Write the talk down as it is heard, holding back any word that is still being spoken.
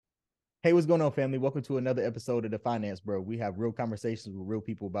Hey, what's going on, family? Welcome to another episode of the Finance Bro. We have real conversations with real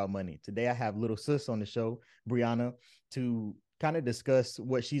people about money. Today, I have little sis on the show, Brianna, to kind of discuss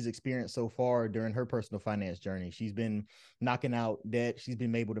what she's experienced so far during her personal finance journey. She's been knocking out debt. She's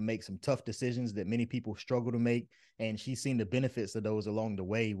been able to make some tough decisions that many people struggle to make, and she's seen the benefits of those along the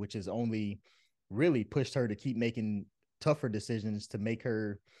way, which has only really pushed her to keep making tougher decisions to make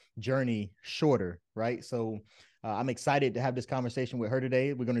her journey shorter, right? So I'm excited to have this conversation with her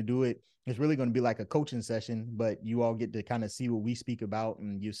today. We're going to do it. It's really going to be like a coaching session, but you all get to kind of see what we speak about,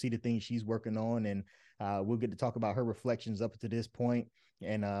 and you see the things she's working on, and we'll get to talk about her reflections up to this point,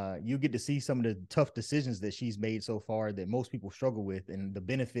 and you get to see some of the tough decisions that she's made so far that most people struggle with, and the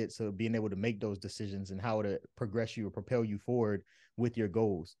benefits of being able to make those decisions and how to progress you or propel you forward with your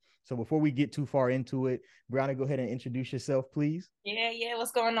goals. So before we get too far into it, Brianna, go ahead and introduce yourself, please. Yeah.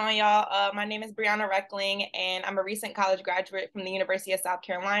 What's going on, y'all? My name is Brianna Reckling, and I'm a recent college graduate from the University of South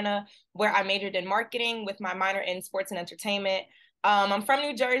Carolina, where I majored in marketing with my minor in sports and entertainment. I'm from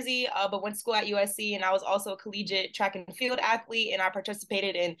New Jersey, but went to school at USC, and I was also a collegiate track and field athlete, and I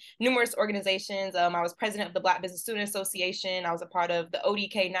participated in numerous organizations. I was president of the Black Business Student Association. I was a part of the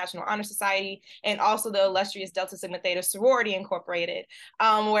ODK National Honor Society, and also the illustrious Delta Sigma Theta Sorority Incorporated,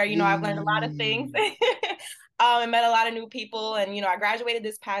 where, I've learned a lot of things. Hey. And met a lot of new people. And, I graduated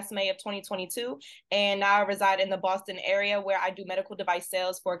this past May of 2022. And now I reside in the Boston area where I do medical device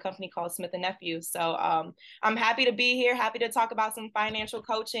sales for a company called Smith & Nephew. So I'm happy to be here, happy to talk about some financial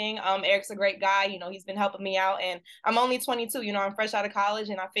coaching. Eric's a great guy. He's been helping me out. And I'm only 22. I'm fresh out of college.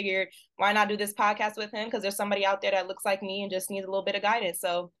 And I figured, why not do this podcast with him? Because there's somebody out there that looks like me and just needs a little bit of guidance.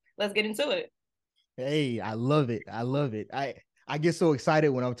 So let's get into it. Hey, I love it. I love it. I get so excited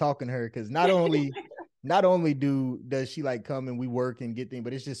when I'm talking to her because not only does she like come and we work and get things,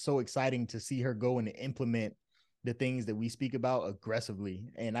 but it's just so exciting to see her go and implement the things that we speak about aggressively.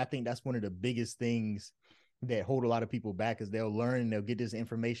 And I think that's one of the biggest things that hold a lot of people back is they'll learn and they'll get this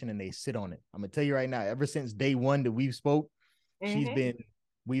information and they sit on it. I'm gonna tell you right now, ever since day one that we've spoke, she's Mm-hmm. been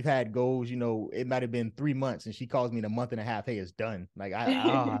we've had goals, it might have been 3 months and she calls me in a month and a half, hey, it's done. Like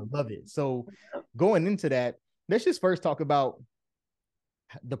I love it. So going into that, let's just first talk about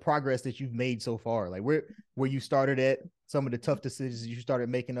the progress that you've made so far, like where you started at, some of the tough decisions you started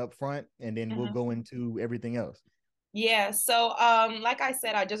making up front, and then we'll go into everything else. Yeah, so like I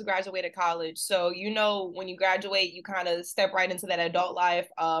said, I just graduated college. So when you graduate, you kind of step right into that adult life.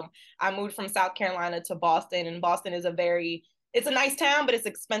 I moved from South Carolina to Boston, and Boston is it's a nice town, but it's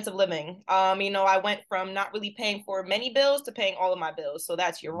expensive living. I went from not really paying for many bills to paying all of my bills. So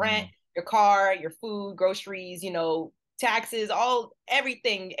that's your rent, Mm. your car, your food, groceries, taxes,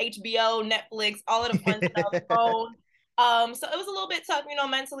 everything, HBO, Netflix, all of the fun stuff, phone. So it was a little bit tough,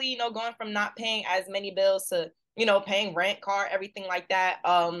 mentally, going from not paying as many bills to paying rent, car, everything like that.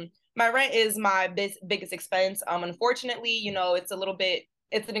 My rent is my biggest expense. Unfortunately, it's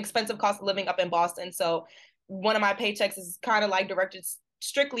an expensive cost of living up in Boston. So one of my paychecks is kind of like directed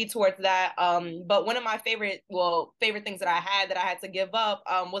strictly towards that. But one of my favorite things that I had to give up,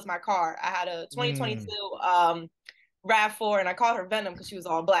 was my car. I had a Mm. 2022, RAV4, and I called her Venom because she was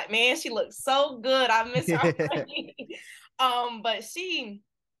all black. Man, she looked so good. I miss her already. But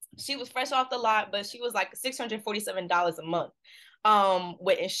she was fresh off the lot, but she was like $647 a month.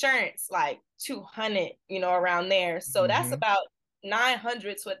 With insurance, like 200, around there. So that's Hmm. about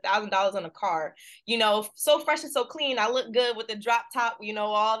 900 to $1,000 on a car. So fresh and so clean. I look good with the drop top,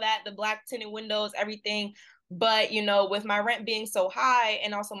 all that, the black tinted windows, everything. But with my rent being so high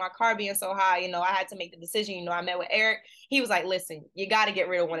and also my car being so high, I had to make the decision. I met with Eric. He was like, "Listen, you got to get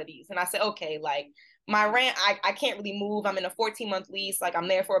rid of one of these." And I said, "Okay, like my rent, I can't really move. I'm in a 14-month lease. Like I'm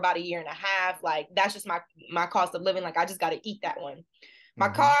there for about a year and a half. Like that's just my cost of living. Like I just got to eat that one." My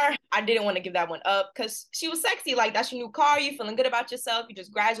Hmm. car, I didn't want to give that one up because she was sexy. Like that's your new car. You feeling good about yourself. You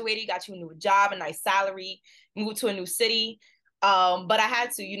just graduated. You got you a new job, a nice salary. Moved to a new city. But I had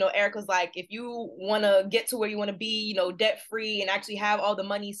to. Eric was like, if you want to get to where you want to be, debt free and actually have all the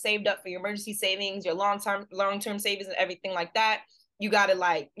money saved up for your emergency savings, your long term savings, and everything like that, you gotta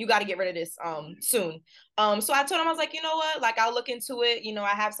get rid of this soon. So I told him, I was like, you know what, like I'll look into it. I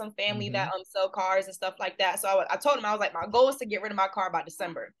have some family that Hmm. sell cars and stuff like that. So I told him, I was like, my goal is to get rid of my car by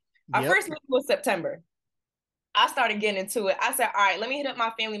December. Our Yep. first meeting was September. I started getting into it. I said, all right, let me hit up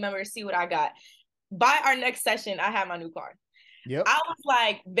my family members, see what I got. By our next session, I had my new car. Yep. I was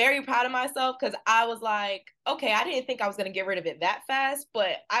like very proud of myself because I was like, okay, I didn't think I was gonna get rid of it that fast,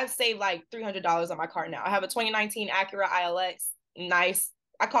 but I've saved like $300 on my car now. I have a 2019 Acura ILX, nice.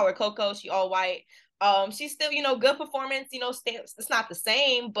 I call her Coco. She all white. She's still, good performance, it's not the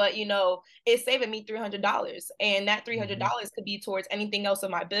same, but it's saving me $300. And that $300 could be towards anything else of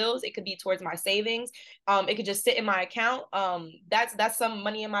my bills. It could be towards my savings. It could just sit in my account. That's some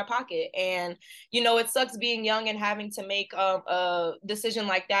money in my pocket. And, it sucks being young and having to make a decision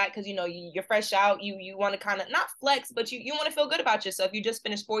like that, because, you're fresh out. You want to kind of not flex, but you want to feel good about yourself. You just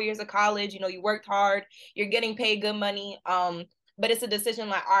finished 4 years of college. You worked hard. You're getting paid good money. But it's a decision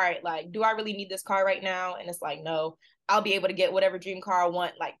like, all right, like, do I really need this car right now? And it's like, no, I'll be able to get whatever dream car I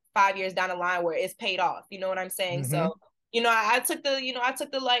want like 5 years down the line where it's paid off. You know what I'm saying? So, I took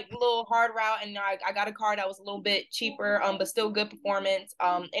the like little hard route, and I got a car that was a little bit cheaper, but still good performance.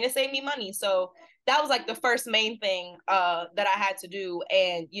 And it saved me money. So that was like the first main thing that I had to do.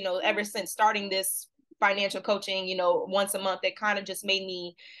 And, ever since starting this financial coaching, once a month, it kind of just made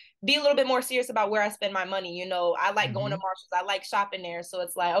me be a little bit more serious about where I spend my money. I like going to Marshalls. I like shopping there. So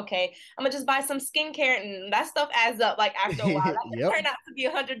it's like, okay, I'm gonna just buy some skincare, and that stuff adds up. Like after a while, that can turn out to be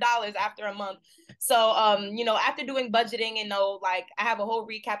 $100 after a month. So, after doing budgeting and like I have a whole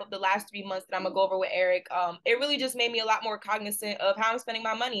recap of the last 3 months that I'm gonna go over with Eric. It really just made me a lot more cognizant of how I'm spending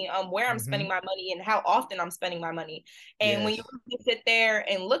my money, where I'm spending my money, and how often I'm spending my money. And when you sit there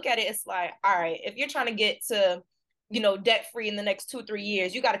and look at it, it's like, all right, if you're trying to get to debt free in the next 2-3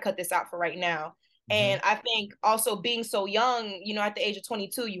 years, you got to cut this out for right now. And I think also being so young, at the age of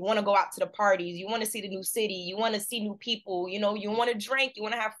 22, you want to go out to the parties, you want to see the new city, you want to see new people, you want to drink, you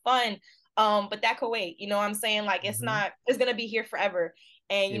want to have fun. But that could wait, what I'm saying? Like, it's going to be here forever.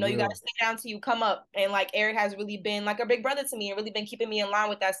 And, you got to stay down till you come up. And like Eric has really been like a big brother to me and really been keeping me in line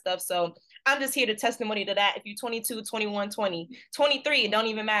with that stuff. So I'm just here to testimony to that. If you're 22, 21, 20, 23, it don't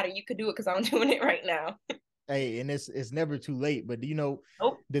even matter. You could do it because I'm doing it right now. Hey, and it's never too late. But the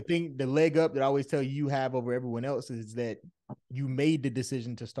leg up that I always tell you have over everyone else is that you made the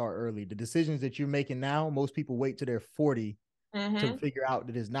decision to start early. The decisions that you're making now, most people wait till they're 40 to figure out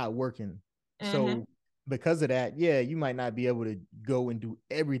that it's not working. So because of that, you might not be able to go and do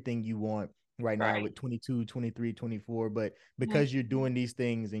everything you want right now with 22, 23, 24, but because you're doing these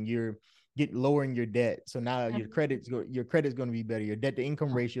things and you're lowering your debt. So now your credit's going to be better. Your debt to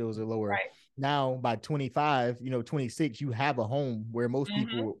income ratios are lower. Now by 25, 26, you have a home where most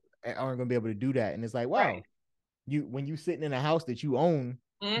people aren't going to be able to do that. And it's like, wow, when you sitting in a house that you own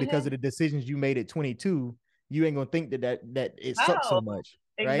because of the decisions you made at 22, you ain't going to think that it sucks so much.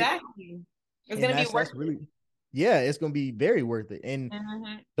 Exactly. It's going to be worth it. It's going to be very worth it. And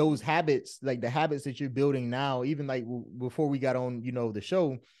those habits, like the habits that you're building now, even like before we got on, the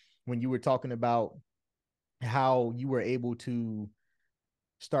show, when you were talking about how you were able to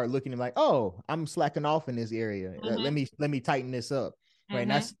start looking at like, oh, I'm slacking off in this area. Let me tighten this up. Right.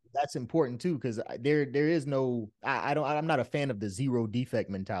 And that's important too, because there is no, I'm not a fan of the zero defect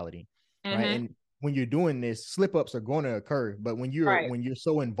mentality. Right. And when you're doing this, slip ups are going to occur. But when you're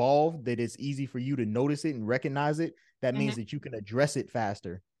so involved that it's easy for you to notice it and recognize it, that means that you can address it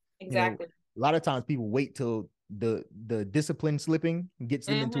faster. Exactly. A lot of times people wait till the discipline slipping gets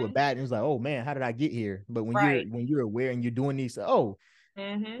them into a bad, and it's like, oh man, how did I get here? But when you're aware and you're doing these,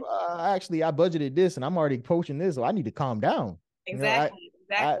 actually I budgeted this and I'm already approaching this, so I need to calm down. Exactly.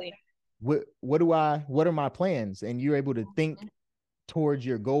 What are my plans? And you're able to think towards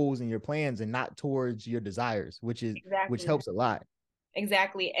your goals and your plans and not towards your desires, which helps a lot.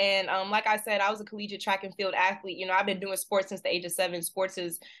 Exactly. And like I said, I was a collegiate track and field athlete. I've been doing sports since the age of 7. Sports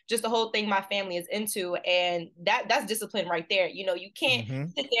is just the whole thing my family is into. And that's discipline right there. You can't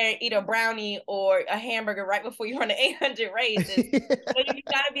sit there and eat a brownie or a hamburger right before you run an 800 race. You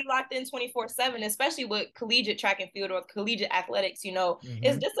got to be locked in 24/7, especially with collegiate track and field or collegiate athletics.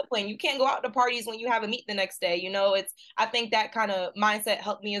 It's discipline. You can't go out to parties when you have a meet the next day. I think that kind of mindset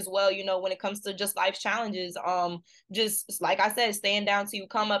helped me as well, when it comes to just life's challenges. Just like I said, staying down till you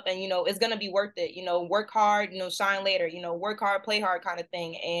come up, and it's gonna be worth it. Work hard, shine later. Work hard, play hard, kind of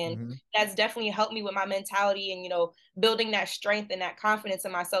thing. And that's definitely helped me with my mentality and building that strength and that confidence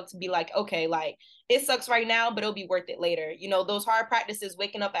in myself to be like, okay, like it sucks right now, but it'll be worth it later. Those hard practices,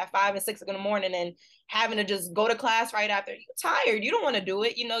 waking up at 5 and 6 in the morning and having to just go to class right after. You're tired. You don't want to do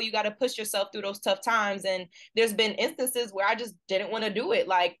it. You got to push yourself through those tough times. And there's been instances where I just didn't want to do it.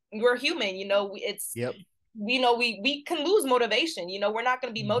 Like, we're human. It's we can lose motivation. We're not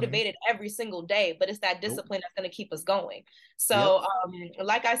going to be motivated every single day, but it's that discipline that's going to keep us going. So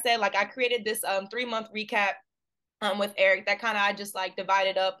like I said, like I created this 3-month recap with Eric that kind of I just like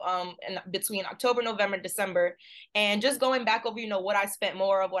divided up in between October, November, December, and just going back over what I spent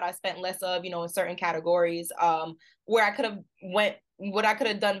more of, what I spent less of, in certain categories, where I could have went what I could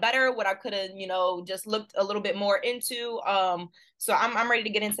have done better, what I could have, just looked a little bit more into. So I'm ready to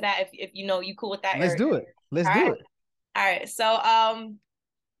get into that if you cool with that, Let's Eric. do it. Let's All do right. it. All right.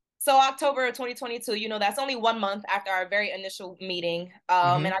 So October of 2022, that's only 1 month after our very initial meeting.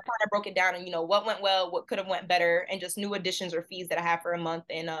 And I kind of broke it down and, what went well, what could have went better, and just new additions or fees that I have for a month,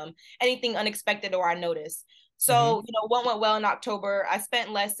 and anything unexpected or I noticed. So, what went well in October, I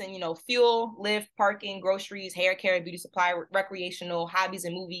spent less in, fuel, Lyft, parking, groceries, hair care, beauty supply, recreational, hobbies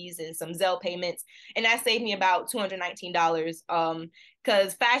and movies, and some Zelle payments. And that saved me about $219.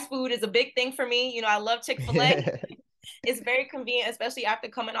 Because fast food is a big thing for me. I love Chick-fil-A. It's very convenient, especially after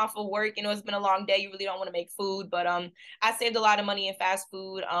coming off of work. It's been a long day. You really don't want to make food, but I saved a lot of money in fast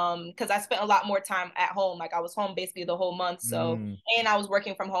food because I spent a lot more time at home. Like I was home basically the whole month, and I was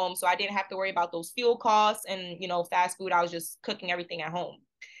working from home, so I didn't have to worry about those fuel costs and fast food. I was just cooking everything at home.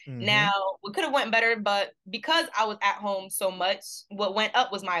 Now, we could have went better, but because I was at home so much, what went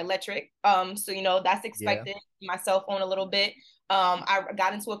up was my electric. So that's expected. My cell phone a little bit. I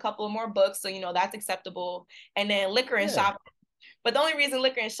got into a couple of more books, so that's acceptable. And then liquor and shopping. But the only reason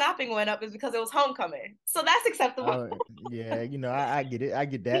liquor and shopping went up is because it was homecoming. So that's acceptable. Yeah, I get it. I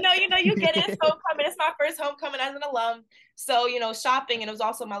get that. You get it. It's homecoming. It's my first homecoming as an alum. So, shopping, and it was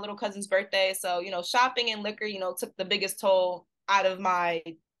also my little cousin's birthday. So, shopping and liquor, took the biggest toll out of my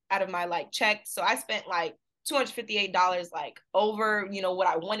like check. So I spent like $258 like over, what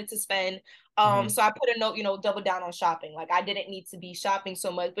I wanted to spend. So I put a note, double down on shopping. Like I didn't need to be shopping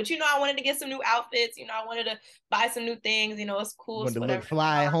so much, but I wanted to get some new outfits. I wanted to buy some new things. It's cool. Wanted to whatever. look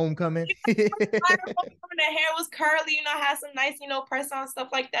fly homecoming. The hair was curly. Had some nice, press on stuff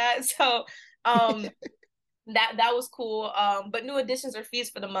like that. So, that was cool. But new additions or fees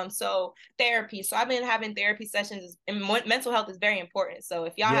for the month. So therapy. So I've been having therapy sessions, and mental health is very important. So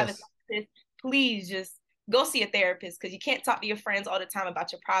if y'all have a therapist, please just go see a therapist, because you can't talk to your friends all the time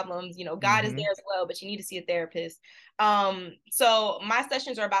about your problems. God is there as well, but you need to see a therapist. So my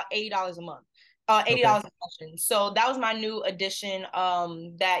sessions are about $80 a month. $80 a session. So that was my new addition,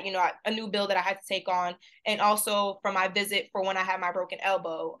 that, a new bill that I had to take on. And also for my visit for when I had my broken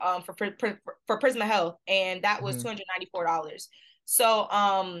elbow, for Prisma Health. And that was $294. So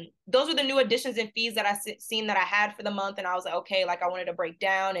those were the new additions and fees that I seen that I had for the month. And I was like, okay, like I wanted to break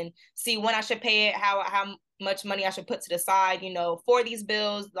down and see when I should pay it, how much money I should put to the side, for these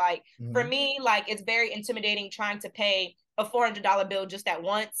bills. Like for me, like it's very intimidating trying to pay a $400 bill just at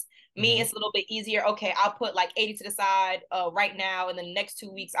once. Me, it's a little bit easier. Okay, I'll put like 80 to the side right now, and then the next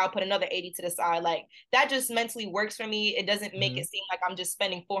 2 weeks I'll put another 80 to the side. Like that just mentally works for me. It doesn't make it seem like I'm just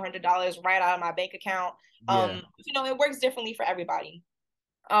spending $400 right out of my bank account. It works differently for everybody.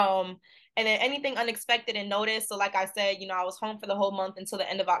 And then anything unexpected and noticed. So like I said, I was home for the whole month until the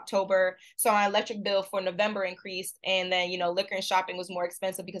end of October. So my electric bill for November increased. And then, liquor and shopping was more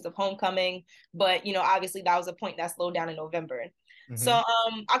expensive because of homecoming. But, obviously that was a point that slowed down in November. So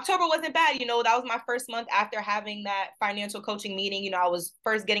October wasn't bad. That was my first month after having that financial coaching meeting. I was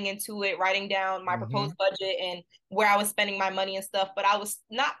first getting into it, writing down my proposed budget and where I was spending my money and stuff. But I was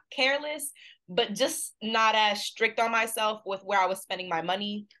not careless, but just not as strict on myself with where I was spending my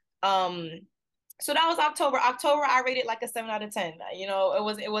money. So that was October. October, I rated like a 7 out of 10.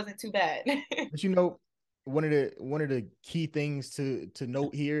 It wasn't too bad. But one of the key things to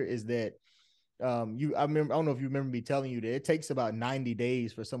note here is that I don't know if you remember me telling you that it takes about 90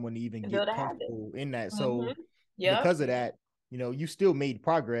 days for someone to even get comfortable in that. So because of that, you still made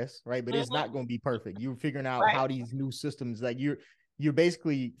progress, right? But it's not going to be perfect. You're figuring out how these new systems, like you're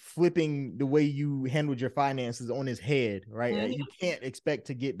basically flipping the way you handled your finances on his head, right? You can't expect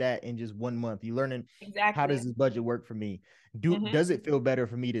to get that in just 1 month. You're learning how does this budget work for me? Does it feel better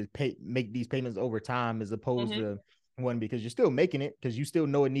for me to make these payments over time as opposed to one, because you're still making it because you still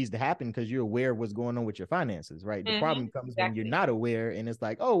know it needs to happen because you're aware of what's going on with your finances, right? The problem comes when you're not aware and it's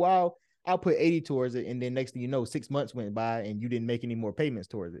like, oh, wow, I'll put 80 towards it. And then next thing you know, 6 months went by and you didn't make any more payments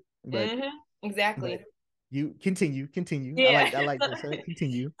towards it. But, exactly. But you continue. Yeah. I like this.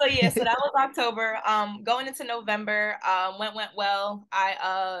 Continue. So that was October. Going into November, went well.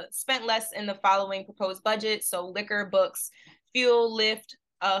 I spent less in the following proposed budget. So liquor, books, fuel, Lyft,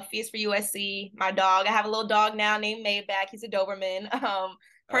 fees for USC, my dog. I have a little dog now named Maybach. He's a Doberman.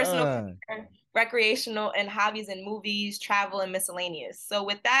 Personal care, recreational, and hobbies and movies, travel, and miscellaneous. So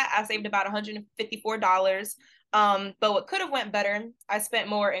with that, I saved about $154. But what could have went better, I spent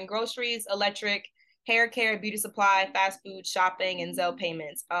more in groceries, electric, hair care, beauty supply, fast food, shopping, and Zelle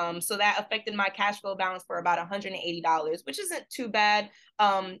payments. So that affected my cash flow balance for about $180, which isn't too bad.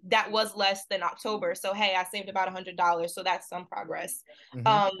 That was less than October. So, hey, I saved about $100. So that's some progress.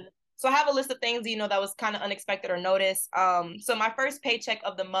 So I have a list of things, you know, that was kind of unexpected or noticed. So my first paycheck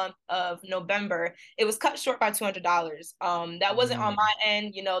of the month of November, it was cut short by $200. That wasn't on my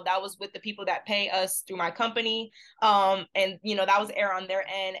end, you know, that was with the people that pay us through my company. And you know, that was error on their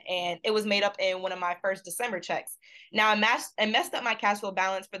end, and it was made up in one of my first December checks. Now I messed up my cash flow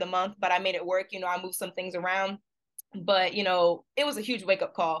balance for the month, but I made it work. You know, I moved some things around, but you know, it was a huge wake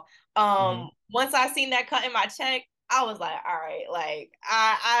up call. Once I seen that cut in my check, I was like, all right, like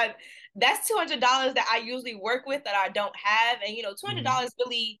I that's $200 that I usually work with that I don't have. And you know, $200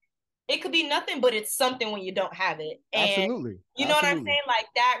 really, it could be nothing, but it's something when you don't have it. And Absolutely. you know what I'm saying? Like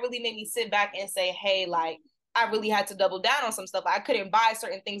that really made me sit back and say, hey, like I really had to double down on some stuff. I couldn't buy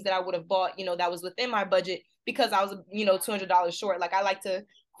certain things that I would have bought, you know, that was within my budget because I was, you know, $200 short. Like I like to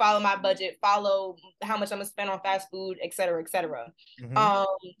follow my budget, follow how much I'm gonna spend on fast food, et cetera, et cetera.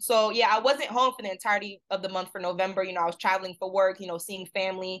 So yeah, I wasn't home for the entirety of the month for November. You know, I was traveling for work, you know, seeing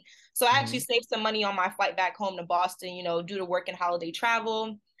family. So I actually saved some money on my flight back home to Boston, you know, due to work and holiday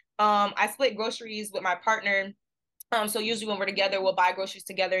travel. I split groceries with my partner. So usually when we're together, we'll buy groceries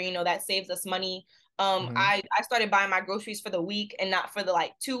together. You know, that saves us money. I started buying my groceries for the week and not for the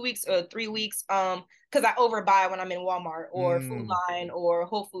like 2 weeks or 3 weeks. Because I overbuy when I'm in Walmart or Food Line or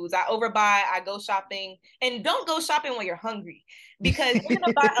Whole Foods. I overbuy, I go shopping, and don't go shopping when you're hungry because you're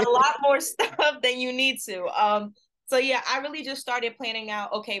gonna buy a lot more stuff than you need to. So yeah, I really just started planning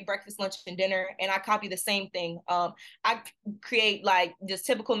out, okay, breakfast, lunch, and dinner, and I copy the same thing. I create like just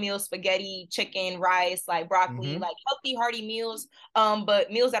typical meals, spaghetti, chicken, rice, like broccoli, like healthy, hearty meals, but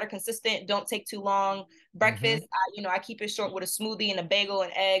meals that are consistent, don't take too long. Breakfast, I keep it short with a smoothie and a bagel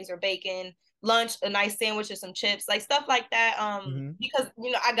and eggs or bacon. Lunch, a nice sandwich or some chips, like stuff like that. Because you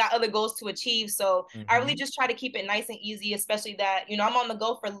know I got other goals to achieve, so I really just try to keep it nice and easy. Especially that you know I'm on the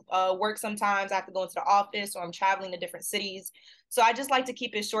go for work. Sometimes I have to go into the office or I'm traveling to different cities, so I just like to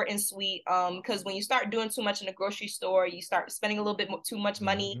keep it short and sweet. Because when you start doing too much in the grocery store, you start spending a little bit too much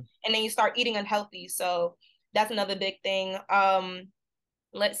money, and then you start eating unhealthy. So that's another big thing.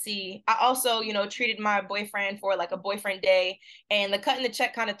 Let's see. I also, you know, treated my boyfriend for like a boyfriend day, and the cut in the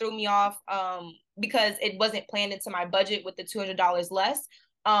check kind of threw me off because it wasn't planned into my budget with the $200 less.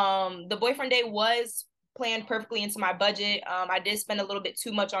 The boyfriend day was planned perfectly into my budget. I did spend a little bit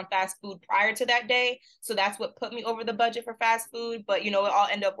too much on fast food prior to that day, so that's what put me over the budget for fast food. But you know, it all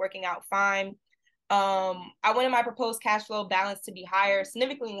ended up working out fine. I wanted my proposed cash flow balance to be higher,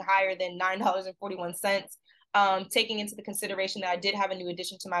 significantly higher than $9.41. Taking into the consideration that I did have a new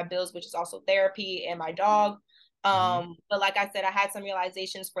addition to my bills, which is also therapy and my dog. But like I said, I had some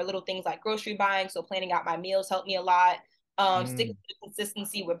realizations for little things like grocery buying. So planning out my meals helped me a lot. Sticking to the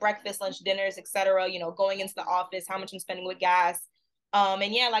consistency with breakfast, lunch, dinners, etc. You know, going into the office, how much I'm spending with gas.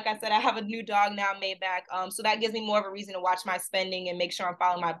 And yeah, like I said, I have a new dog now, Maybach. So that gives me more of a reason to watch my spending and make sure I'm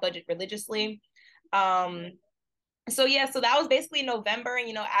following my budget religiously. So yeah, so that was basically November. And,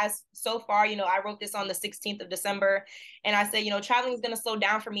 you know, as so far, you know, I wrote this on the 16th of December. And I said, you know, traveling is going to slow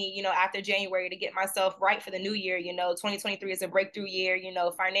down for me, you know, after January to get myself right for the new year. You know, 2023 is a breakthrough year, you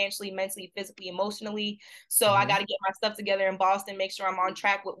know, financially, mentally, physically, emotionally. So I got to get my stuff together in Boston, make sure I'm on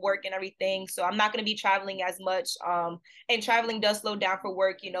track with work and everything. So I'm not going to be traveling as much. And traveling does slow down for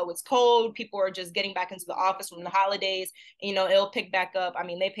work. You know, it's cold. People are just getting back into the office from the holidays. You know, it'll pick back up. I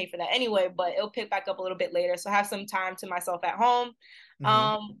mean, they pay for that anyway, but it'll pick back up a little bit later. So I have some time to myself at home.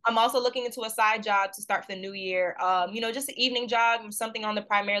 I'm also looking into a side job to start for the new year. You know, just an evening job, something on the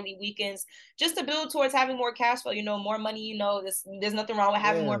primarily weekends, just to build towards having more cash flow, you know, more money, you know, there's nothing wrong with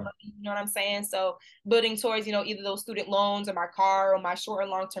having more money, you know what I'm saying? So building towards, you know, either those student loans or my car or my short and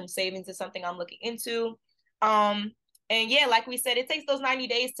long-term savings is something I'm looking into. And yeah, like we said, it takes those 90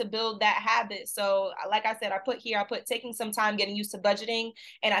 days to build that habit. So like I said, I put taking some time getting used to budgeting.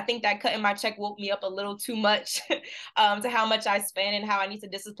 And I think that cutting my check woke me up a little too much to how much I spend and how I need to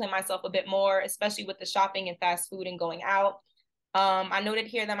discipline myself a bit more, especially with the shopping and fast food and going out. I noted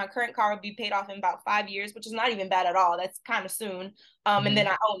here that my current car will be paid off in about 5 years, which is not even bad at all. That's kind of soon. And then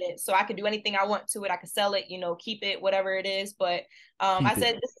I own it. So I could do anything I want to it. I could sell it, you know, keep it, whatever it is. But I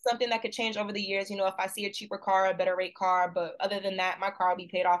said this is something that could change over the years, you know, if I see a cheaper car, a better rate car. But other than that, my car will be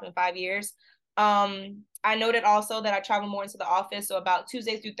paid off in 5 years. I noted also that I travel more into the office. So about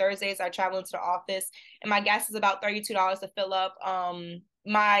Tuesdays through Thursdays, I travel into the office and my gas is about $32 to fill up.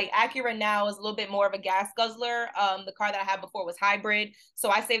 My Acura now is a little bit more of a gas guzzler. The car that I had before was hybrid, so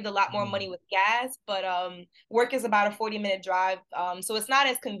I saved a lot more money with gas. But work is about a 40-minute drive, so it's not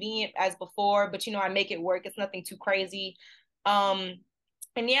as convenient as before. But you know, I make it work. It's nothing too crazy.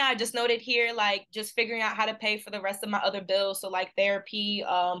 And yeah, I just noted here, like just figuring out how to pay for the rest of my other bills. So like therapy,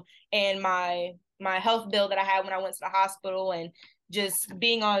 and my health bill that I had when I went to the hospital, and just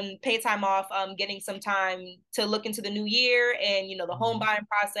being on paid time off, getting some time to look into the new year and, the home buying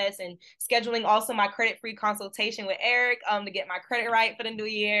process, and scheduling also my credit-free consultation with Eric, to get my credit right for the new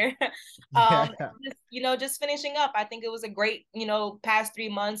year. Just finishing up. I think it was a great, past 3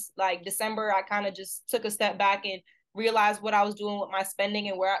 months. Like December, I kind of just took a step back and realized what I was doing with my spending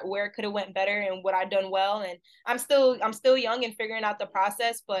and where it could have went better and what I'd done well. And I'm still young and figuring out the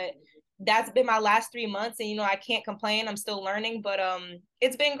process, but that's been my last 3 months, and I can't complain. I'm still learning, but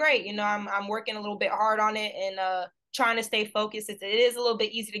it's been great. I'm working a little bit hard on it, and trying to stay focused. It is a little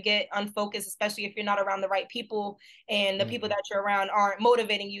bit easy to get unfocused, especially if you're not around the right people, and the people that you're around aren't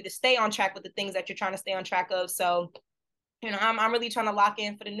motivating you to stay on track with the things that you're trying to stay on track of. So, I'm really trying to lock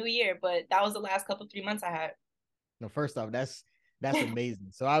in for the new year, but that was the last couple 3 months I had. No, first off, that's amazing.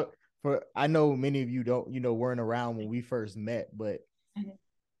 So I know many of you weren't around when we first met, but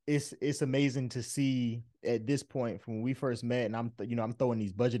it's amazing to see at this point from when we first met, and I'm throwing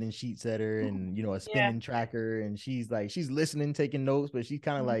these budgeting sheets at her and a spending tracker, and she's listening, taking notes, but she's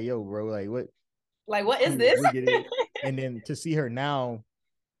kind of like, yo, bro, what is this? And then to see her now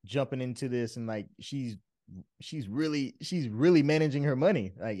jumping into this, and she's really managing her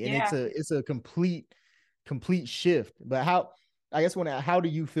money, and it's a complete shift. But how do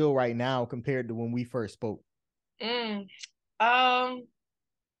you feel right now compared to when we first spoke?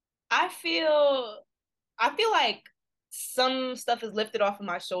 I feel like some stuff is lifted off of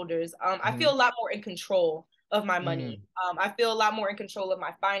my shoulders. I feel a lot more in control of my money. I feel a lot more in control of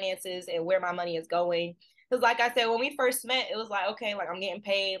my finances and where my money is going. Because like I said, when we first met, it was like, okay, like I'm getting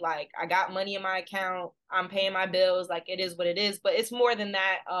paid, like I got money in my account, I'm paying my bills, like it is what it is. But it's more than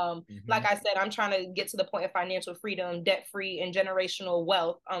that. Like I said, I'm trying to get to the point of financial freedom, debt-free, and generational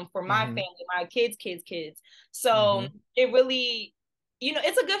wealth for my family, my kids. So it really,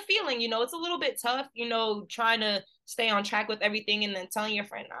 it's a good feeling. It's a little bit tough, trying to stay on track with everything and then telling your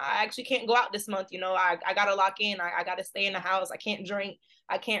friend, I actually can't go out this month. I got to lock in. I got to stay in the house. I can't drink.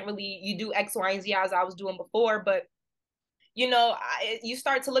 I can't really, you do X, Y, and Z as I was doing before. But, you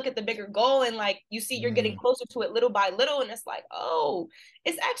start to look at the bigger goal, and you see you're getting closer to it little by little. And it's like, oh,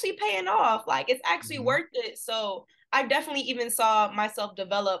 it's actually paying off. Like it's actually worth it. So I definitely even saw myself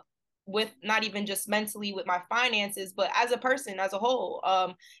develop with not even just mentally with my finances, but as a person, as a whole.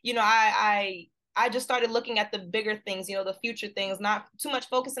 I just started looking at the bigger things, the future things, not too much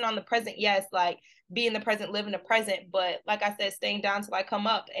focusing on the present. Yes, like be in the present, live in the present, but like I said, staying down till I come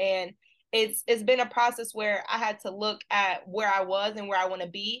up. And it's been a process where I had to look at where I was and where I want to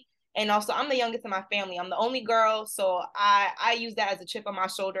be. And also, I'm the youngest in my family. I'm the only girl, so I use that as a chip on my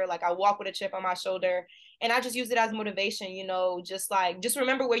shoulder. Like I walk with a chip on my shoulder, and I just use it as motivation. Just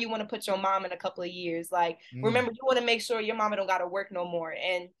remember where you want to put your mom in a couple of years. Like remember, you want to make sure your mama don't got to work no more.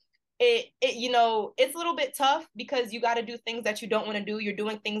 And it's a little bit tough because you got to do things that you don't want to do. You're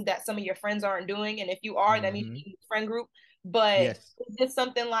doing things that some of your friends aren't doing, and if you are, that means you need a friend group. But it's just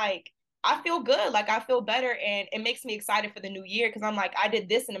something like, I feel good. Like I feel better, and it makes me excited for the new year because I'm like, I did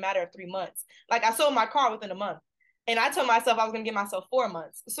this in a matter of 3 months. Like I sold my car within a month, and I told myself I was gonna give myself 4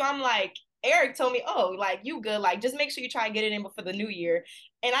 months. So I'm like, Eric told me, oh, like you good. Like just make sure you try and get it in before the new year.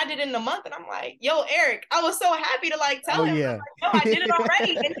 And I did it in a month, and I'm like, yo, Eric, I was so happy to tell him, yeah. Yo, I did it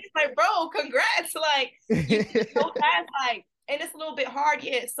already. And he's like, bro, congrats. Like you so fast. Like, and it's a little bit hard.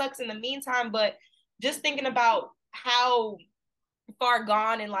 Yeah, it sucks in the meantime, but just thinking about how far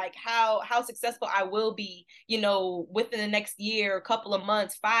gone and how successful I will be, within the next year, a couple of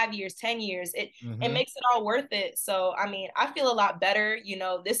months, 5 years, 10 years, it makes it all worth it. So, I mean, I feel a lot better.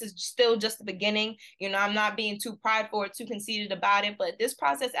 This is still just the beginning. I'm not being too prideful or too conceited about it, but this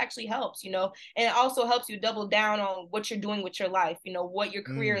process actually helps, and it also helps you double down on what you're doing with your life, what your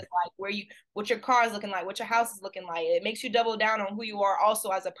career is like, what your car is looking like, what your house is looking like. It makes you double down on who you are also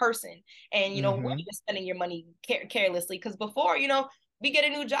as a person, and when you're spending your money carelessly. Because before, we get a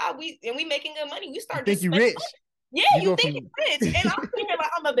new job, we making good money, we start to think you rich. Yeah, you think you're rich. And I'm thinking like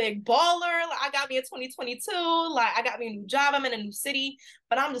I'm a big baller. Like I got me a 2022. Like I got me a new job. I'm in a new city.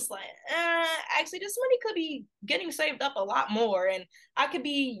 But I'm just like, actually, this money could be getting saved up a lot more. And I could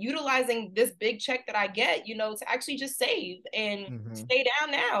be utilizing this big check that I get, to actually just save and stay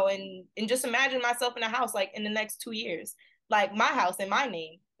down now and just imagine myself in a house like in the next 2 years, like my house in my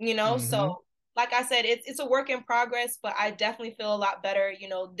name, So like I said, it's a work in progress, but I definitely feel a lot better.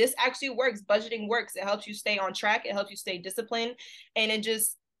 This actually works. Budgeting works. It helps you stay on track. It helps you stay disciplined, and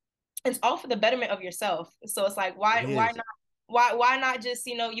it's all for the betterment of yourself. So it's like, why not just,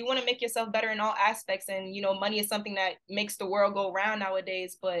 you want to make yourself better in all aspects, and, money is something that makes the world go round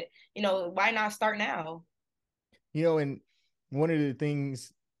nowadays, but, why not start now? And one of the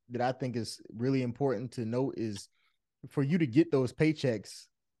things that I think is really important to note is for you to get those paychecks,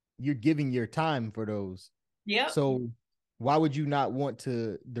 you're giving your time for those. Yep. So why would you not want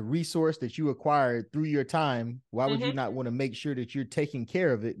to, the resource that you acquired through your time, why would you not want to make sure that you're taking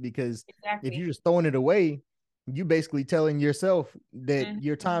care of it? Because if you're just throwing it away, you basically telling yourself that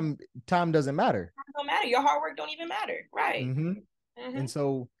your time doesn't matter. It don't matter. Your hard work don't even matter. Right. And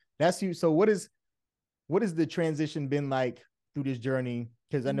so that's you. So what is the transition been like through this journey?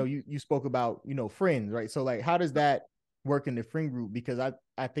 Because I know you spoke about, friends, right? So like, how does that work in the friend group? Because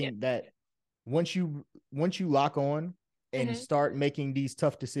I think that once you lock on and start making these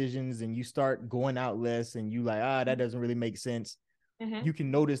tough decisions and you start going out less and you like, that doesn't really make sense. You can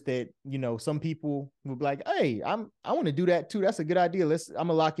notice that, some people will be like, hey, I want to do that too. That's a good idea. I'm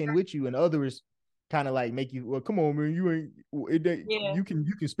gonna lock in with you. And others kind of like make you, well, come on, man, you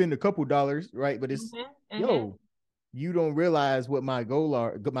can spend a couple dollars, right? But it's yo, you don't realize what my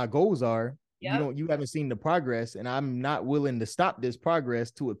goals are. You haven't seen the progress, and I'm not willing to stop this progress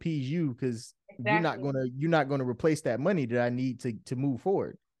to appease you, because you're not gonna replace that money that I need to move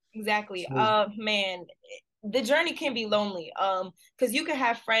forward. Exactly. Man, the journey can be lonely. Because you can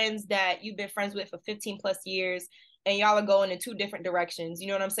have friends that you've been friends with for 15 plus years, and y'all are going in two different directions. You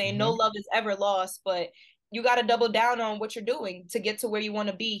know what I'm saying? No love is ever lost, but you got to double down on what you're doing to get to where you want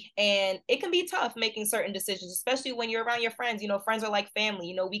to be. And it can be tough making certain decisions, especially when you're around your friends. Friends are like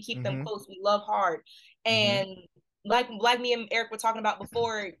family. We keep them close. We love hard. And like me and Eric were talking about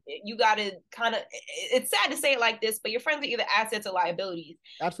before, you got to kind of, it's sad to say it like this, but your friends are either assets or liabilities.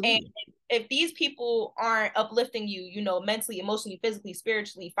 Absolutely. And if these people aren't uplifting you, mentally, emotionally, physically,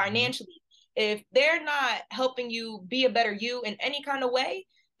 spiritually, financially, if they're not helping you be a better you in any kind of way,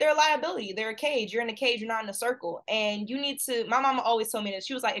 they're a liability. They're a cage. You're in a cage. You're not in a circle. And you need to, my mama always told me this.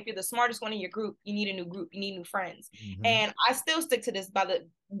 She was like, if you're the smartest one in your group, you need a new group. You need new friends. And I still stick to this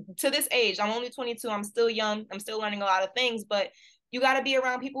to this age. I'm only 22. I'm still young. I'm still learning a lot of things, but you got to be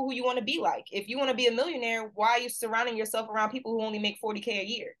around people who you want to be like. If you want to be a millionaire, why are you surrounding yourself around people who only make 40K a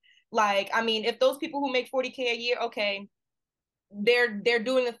year? Like, I mean, if those people who make 40K a year, okay, they're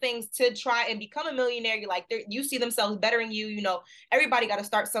doing the things to try and become a millionaire. You like, you see themselves bettering you. Everybody got to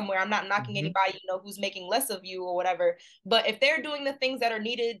start somewhere. I'm not knocking anybody, who's making less of you or whatever. But if they're doing the things that are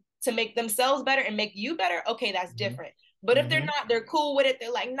needed to make themselves better and make you better, okay, that's different. But if they're not, they're cool with it.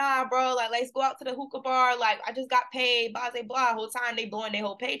 They're like, nah, bro, like, let's go out to the hookah bar. Like, I just got paid, blah, blah, blah. Whole time they blowing their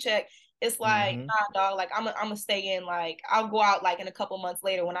whole paycheck. It's like, nah, dog, like, I'm gonna stay in. Like, I'll go out like in a couple months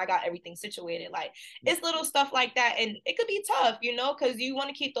later when I got everything situated. Like, it's little stuff like that. And it could be tough, because you want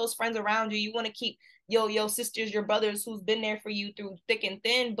to keep those friends around you. You want to keep your sisters, your brothers who's been there for you through thick and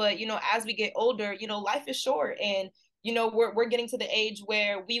thin. But, as we get older, life is short. And we're getting to the age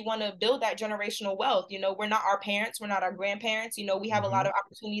where we want to build that generational wealth. We're not our parents, we're not our grandparents. We have a lot of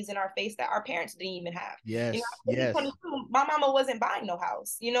opportunities in our face that our parents didn't even have. Yes. My mama wasn't buying no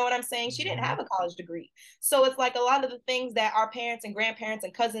house. You know what I'm saying? She didn't have a college degree. So it's like a lot of the things that our parents and grandparents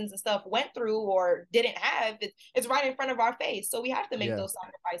and cousins and stuff went through or didn't have, it's right in front of our face. So we have to make those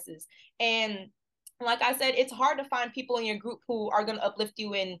sacrifices. And like I said, it's hard to find people in your group who are going to uplift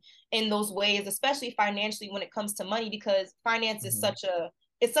you in those ways, especially financially when it comes to money, because finance is such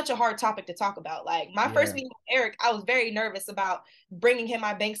a hard topic to talk about. Like my first meeting with Eric, I was very nervous about bringing him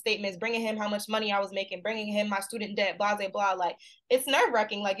my bank statements, bringing him how much money I was making, bringing him my student debt, blah, blah, blah. Like it's nerve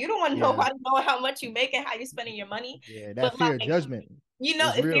wracking. Like you don't want nobody knowing how much you make and how you're spending your money. Yeah, that fear of judgment.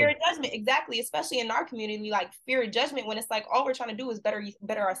 Fear of judgment, exactly, especially in our community, like fear of judgment when it's like all we're trying to do is better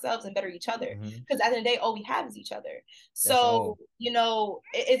ourselves and better each other, because at the end of the day all we have is each other. So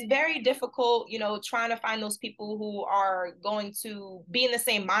it's very difficult, trying to find those people who are going to be in the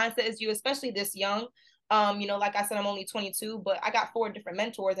same mindset as you, especially this young. Like I said, I'm only 22, but I got 4 different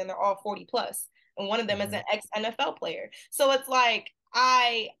mentors and they're all 40 plus, and one of them is an ex NFL player. So it's like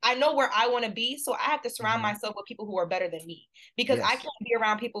I know where I want to be, so I have to surround myself with people who are better than me, because I can't be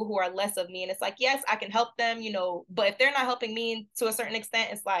around people who are less of me. And it's like, yes, I can help them, but if they're not helping me to a certain extent,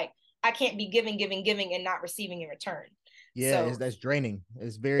 it's like I can't be giving and not receiving in return. Yeah, so that's draining.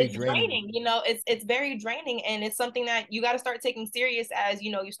 It's very draining. It's very draining, and it's something that you got to start taking serious as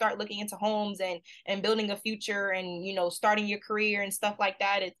you start looking into homes and building a future and starting your career and stuff like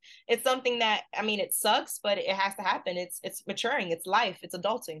that. It's something that, I mean, it sucks, but it has to happen. It's maturing. It's life. It's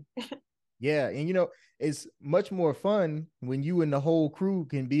adulting. Yeah, and it's much more fun when you and the whole crew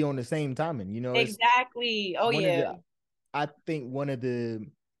can be on the same timing. Exactly. Oh yeah. I think one of the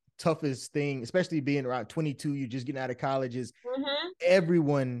toughest thing, especially being around 22, you're just getting out of college, is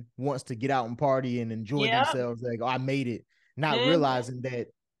everyone wants to get out and party and enjoy themselves. Like, oh, I made it, not realizing that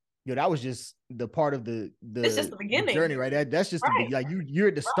that was just the part of the it's just the beginning journey, right? That's just the like you're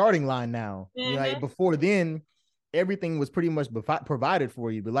at the starting line now. Like before then, everything was pretty much provided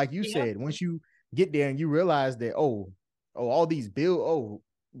for you. But like you said, once you get there and you realize that, all these bills,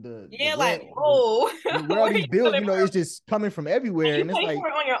 the rent, like, oh, where all these bills, it's just coming from everywhere. you And it's pay like, for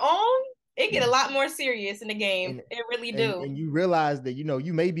it on your own, it get a lot more serious in the game. and It really and do. and you realize that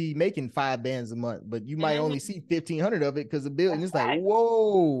you may be making $5 a month, but you might only see 1,500 of it because of bill. And it's like,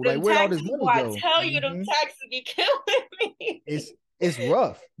 whoa, like Them where'd all this taxes, boy, money I go? tell you, them taxes be killing me. It's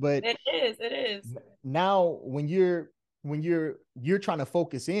rough, but it is. now when you're trying to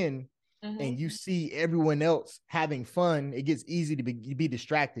focus in, and you see everyone else having fun, it gets easy to be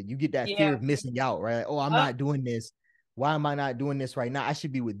distracted. You get that fear of missing out, right? Like, I'm not doing this. Why am I not doing this right now? I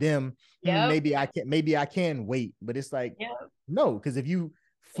should be with them. Maybe I can wait. But it's like, no, because if you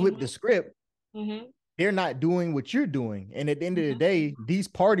flip the script, they're not doing what you're doing. And at the end of the day, these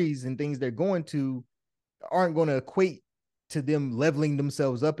parties and things they're going to aren't going to equate to them leveling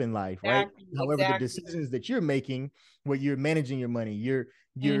themselves up in life, right? However, the decisions that you're making, where you're managing your money, you're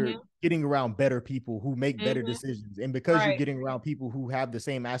getting around better people who make better decisions. And because you're getting around people who have the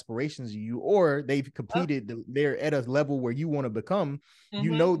same aspirations as you, or they've completed, they're at a level where you want to become,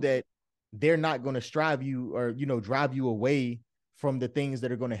 you know that they're not going to strive you or, drive you away from the things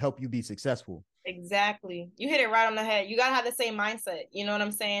that are going to help you be successful. Exactly. You hit it right on the head. You gotta have the same mindset. You know what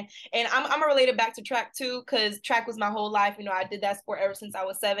I'm saying? And I'm gonna relate it back to track too, because track was my whole life. I did that sport ever since I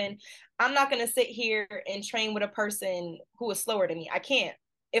was 7. I'm not gonna sit here and train with a person who is slower than me. I can't.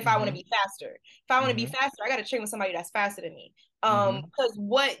 If I want to be faster. If I want to be faster, I gotta train with somebody that's faster than me. Because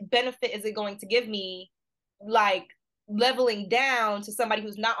what benefit is it going to give me, like, leveling down to somebody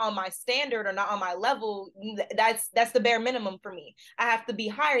who's not on my standard or not on my level? That's the bare minimum for me. I have to be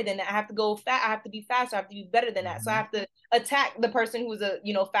higher than that. I have to go fast. I have to be faster. I have to be better than that. So I have to attack the person who's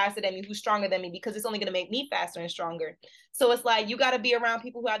faster than me, who's stronger than me, because it's only going to make me faster and stronger. So it's like, you got to be around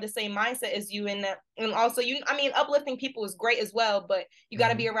people who have the same mindset as you. And also, uplifting people is great as well, but you got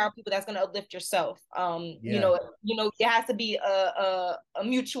to be around people that's going to uplift yourself. It has to be a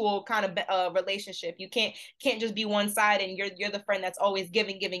mutual kind of relationship. You can't just be one side and you're the friend that's always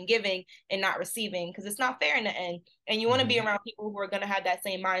giving and not receiving, because it's not fair in the end. And you want to be around people who are going to have that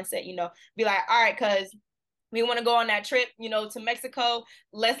same mindset. Be like, all right, cuz we want to go on that trip, to Mexico.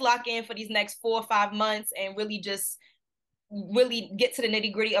 Let's lock in for these next 4 or 5 months and really get to the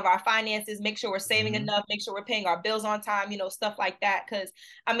nitty gritty of our finances, make sure we're saving enough, make sure we're paying our bills on time, stuff like that. Because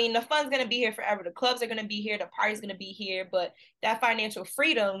the fun's going to be here forever. The clubs are going to be here. The party's going to be here. But that financial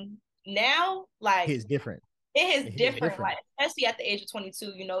freedom now, like, it's different. It is different. Like, especially at the age of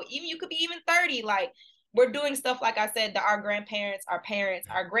 22, even you could be even 30. Like, we're doing stuff, like I said, that our grandparents, our parents,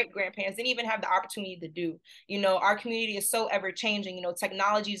 our great grandparents didn't even have the opportunity to do. Our community is so ever changing.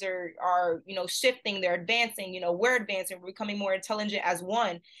 Technologies are shifting, they're advancing. We're advancing, we're becoming more intelligent as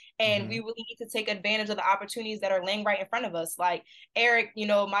one, and we really need to take advantage of the opportunities that are laying right in front of us. Like Eric,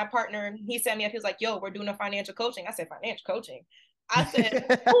 my partner, he set me up. He was like, "Yo, we're doing a financial coaching." I said, "Financial coaching?" I said,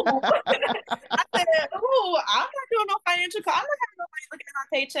 ooh. I'm not doing no financial. I'm not having nobody looking at my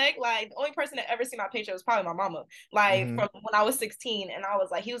paycheck. Like, the only person that ever seen my paycheck was probably my mama. Like, from when I was 16, and I was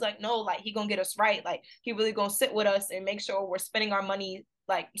like, he was like, no, like, he gonna get us right. Like, he really gonna sit with us and make sure we're spending our money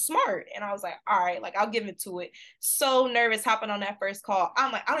like smart. And I was like, all right, like, I'll give it to it. So nervous hopping on that first call. I'm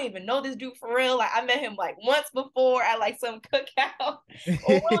like, I don't even know this dude for real. Like, I met him like once before at like some cookout,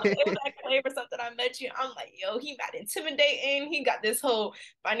 or it was like Clave or something. I met you. I'm like, yo, he got intimidating. He got this whole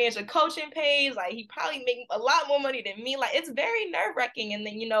financial coaching page. Like, he probably make a lot more money than me. Like, it's very nerve-wracking. And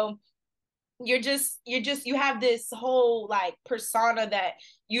then you have this whole like persona that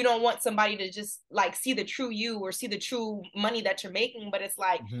you don't want somebody to just like see the true you or see the true money that you're making. But it's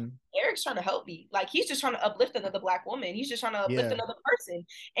like, Eric's trying to help me. Like, he's just trying to uplift another Black woman. He's just trying to uplift another person.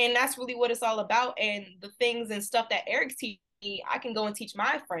 And that's really what it's all about. And the things and stuff that Eric's teaching me, I can go and teach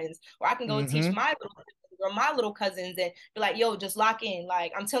my friends, or I can go and teach my little cousins and be like, yo, just lock in.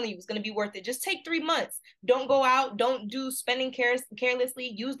 Like, I'm telling you, it's going to be worth it. Just take 3 months. Don't go out. Don't do spending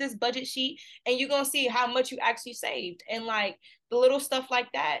carelessly. Use this budget sheet, and you're going to see how much you actually saved. And like, the little stuff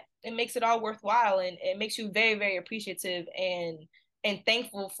like that, it makes it all worthwhile. And it makes you very, very appreciative and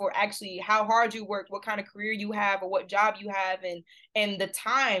thankful for actually how hard you work, what kind of career you have, or what job you have, and the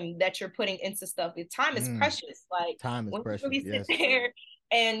time that you're putting into stuff. The time is precious. Like, time is precious. You really sit there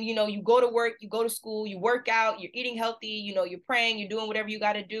and you go to work, you go to school, you work out, you're eating healthy, you're praying, you're doing whatever you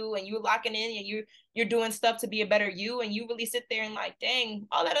got to do, and you're locking in, and you're doing stuff to be a better you, and you really sit there and like, dang,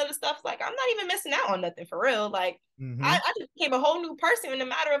 all that other stuff, like, I'm not even missing out on nothing for real. Like, I just became a whole new person in a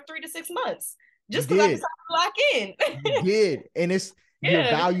matter of 3 to 6 months just because I decided to lock in. You did. And it's your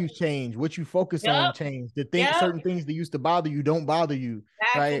values change, what you focus on change. Certain things that used to bother you don't bother you.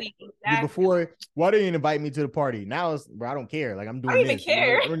 right? Exactly. Before, why didn't you invite me to the party? Now it's, bro, I don't care. Like, I'm I doing don't even this. You know,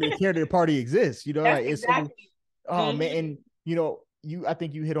 care. I don't even care that the party exists. You know, That's like it's so. exactly. Oh man, and you know, I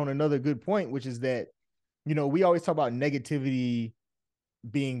think you hit on another good point, which is that, you know, we always talk about negativity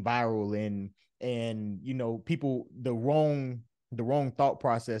being viral, and you know, people, the wrong thought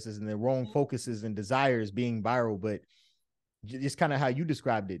processes and the wrong focuses and desires being viral. But just kind of how you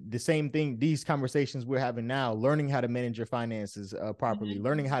described it, the same thing, these conversations we're having now, learning how to manage your finances properly,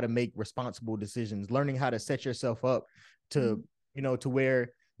 learning how to make responsible decisions, learning how to set yourself up to, you know, to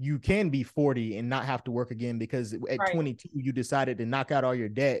where you can be 40 and not have to work again, because at 22 you decided to knock out all your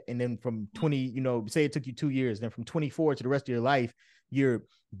debt, and then from 20, you know, say it took you 2 years, then from 24 to the rest of your life you're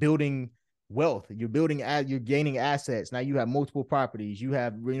building wealth, you're you're gaining assets. Now you have multiple properties, you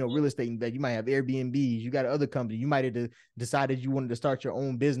have, you know, real estate, that you might have Airbnbs, you got other companies, you might have decided you wanted to start your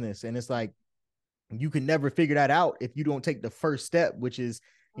own business. And it's like, you can never figure that out if you don't take the first step, which is,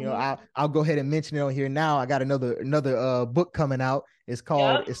 you know, I'll go ahead and mention it on here now. I got another book coming out. It's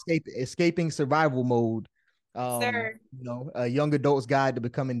called Escaping Survival Mode. Sir. You know, a young adult's guide to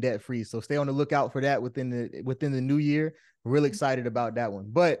becoming debt free. So stay on the lookout for that within the new year. Really excited about that one.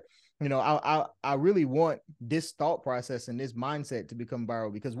 But you know, I really want this thought process and this mindset to become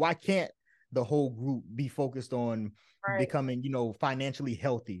viral, because why can't the whole group be focused on becoming, you know, financially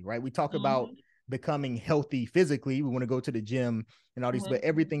healthy, right? We talk about becoming healthy physically. We want to go to the gym and all these, but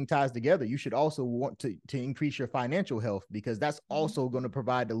everything ties together. You should also want to increase your financial health, because that's also going to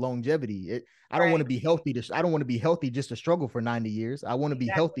provide the longevity. I don't want to be healthy. I don't want to be healthy just to struggle for 90 years. I want to be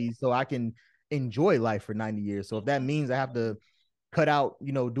healthy so I can enjoy life for 90 years. So if that means I have to cut out,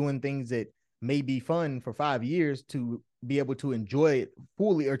 you know, doing things that may be fun for 5 years to be able to enjoy it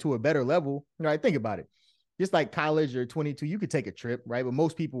fully or to a better level, you know, I think about it. Just like college or 22, you could take a trip, right? But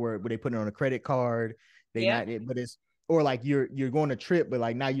most people were they put it on a credit card. They not it, but it's, or like you're going a trip, but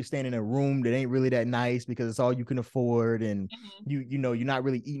like now you stand in a room that ain't really that nice because it's all you can afford, and you know, you're not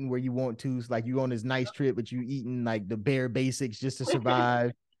really eating where you want to. It's like you on this nice trip, but you eating like the bare basics just to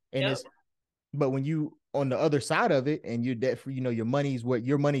survive. And it's, but when you on the other side of it and you're debt free, you know, your money's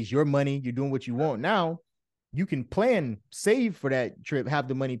your money, you're doing what you want now. You can plan, save for that trip, have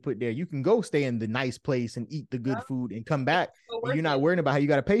the money put there. You can go stay in the nice place and eat the good food and come back, and you're not worrying about how you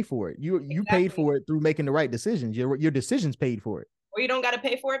got to pay for it. You paid for it through making the right decisions. Your decisions paid for it. Or you don't got to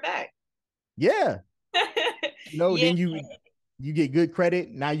pay for it back. Yeah. You know, then you get good credit.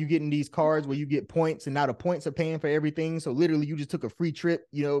 Now you getting these cards where you get points, and now the points are paying for everything. So literally you just took a free trip,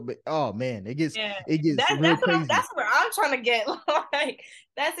 you know, but oh man, it gets real crazy. That's where I'm trying to get. Like,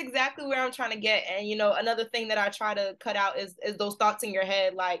 that's exactly where I'm trying to get. And you know, another thing that I try to cut out is those thoughts in your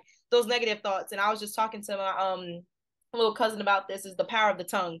head, like those negative thoughts. And I was just talking to my little cousin about this, is the power of the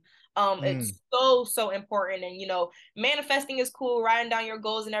tongue. It's so important. And you know, manifesting is cool, writing down your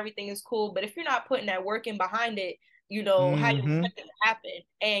goals and everything is cool, but if you're not putting that work in behind it, you know, how you expect it to happen.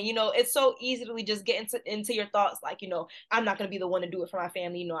 And you know, it's so easy to just get into your thoughts, like, you know, I'm not going to be the one to do it for my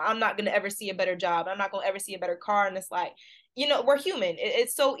family, you know, I'm not going to ever see a better job, I'm not going to ever see a better car. And it's like, you know, we're human.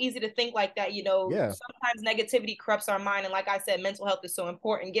 It's so easy to think like that, you know. Sometimes negativity corrupts our mind, and like I said, mental health is so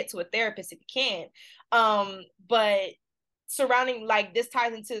important. Get to a therapist if you can. But surrounding, like, this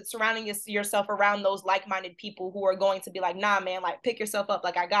ties into surrounding yourself around those like-minded people who are going to be like, nah man, like, pick yourself up,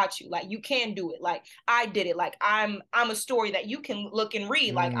 like, I got you, like, you can do it, like, I did it, like, I'm a story that you can look and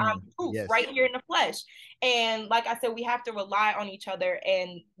read, like, I'm proof right here in the flesh. And like I said, we have to rely on each other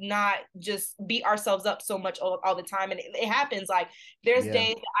and not just beat ourselves up so much all the time. And it happens, like, there's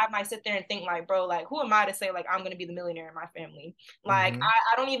days that I might sit there and think like, bro, like, who am I to say like I'm gonna be the millionaire in my family? Like,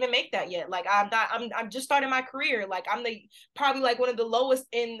 I don't even make that yet. Like, I'm just starting my career. Like, I'm probably like one of the lowest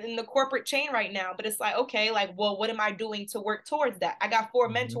in the corporate chain right now. But it's like, okay, like, well, what am I doing to work towards that? I got 4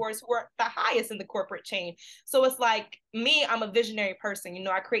 mentors who are the highest in the corporate chain. So it's like, me, I'm a visionary person. You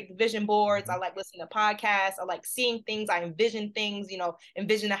know, I create the vision boards. I like listening to podcasts. I like seeing things. I envision things, you know,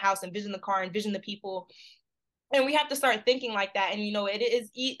 envision the house, envision the car, envision the people. And we have to start thinking like that. And you know, it is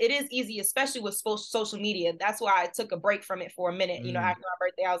easy, especially with social media. That's why I took a break from it for a minute. You know, after my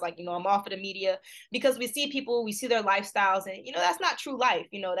birthday, I was like, you know, I'm off of the media, because we see people, we see their lifestyles, and you know, that's not true life.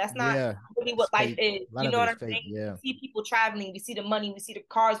 You know, that's not really what life is. You know what I'm saying? We see people traveling, we see the money, we see the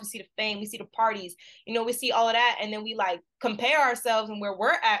cars, we see the fame, we see the parties. You know, we see all of that, and then we like compare ourselves and where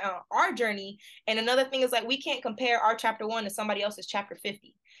we're at on our journey. And another thing is, like, we can't compare our chapter 1 to somebody else's chapter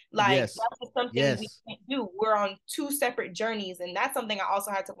 50. Like, that's just something we can't do. We're on 2 separate journeys, and that's something I also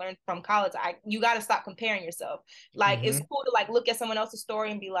had to learn from college. You got to stop comparing yourself. Like, it's cool to like look at someone else's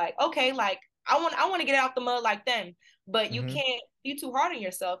story and be like, okay, like, I want to get out the mud like them, but you can't be too hard on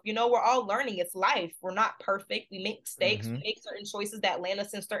yourself. You know, we're all learning. It's life. We're not perfect. We make mistakes. We make certain choices that land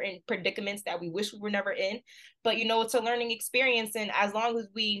us in certain predicaments that we wish we were never in. But, you know, it's a learning experience. And as long as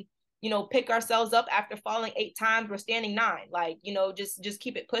we, you know, pick ourselves up after falling 8 times, we're standing 9. Like, you know, just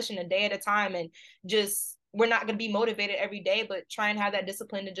keep it pushing a day at a time, and just, we're not going to be motivated every day, but try and have that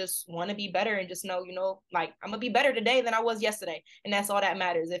discipline to just want to be better, and just know, you know, like, I'm gonna be better today than I was yesterday. And that's all that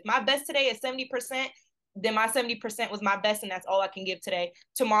matters. If my best today is 70%, then my 70% was my best, and that's all I can give today.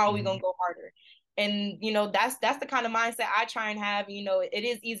 Tomorrow we're gonna go harder. And, you know, that's the kind of mindset I try and have. You know, it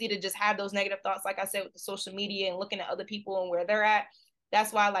is easy to just have those negative thoughts, like I said, with the social media and looking at other people and where they're at.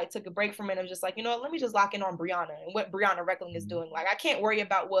 That's why I like took a break from it. I'm just like, you know what, let me just lock in on Brianna and what Brianna Reckling is doing. Like, I can't worry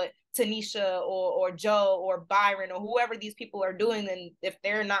about what Tanisha or Joe or Byron or whoever these people are doing. And if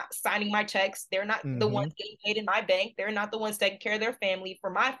they're not signing my checks, they're not the ones getting paid in my bank. They're not the ones taking care of their family for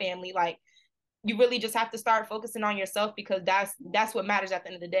my family. Like, you really just have to start focusing on yourself, because that's what matters at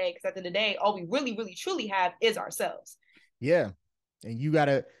the end of the day. Because at the end of the day, all we really, really, truly have is ourselves. Yeah. And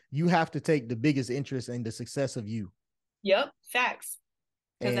you have to take the biggest interest in the success of you. Yep. Facts.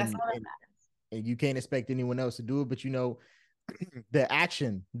 Because that's all that matters. And you can't expect anyone else to do it. But, you know, the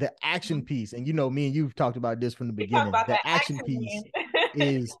action piece, and, you know, me and you've talked about this from the beginning. The action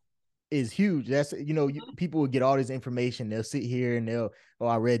piece is huge. That's, you know, people will get all this information. They'll sit here and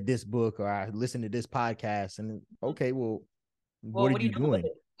I read this book, or I listened to this podcast, and okay, well, what are you doing?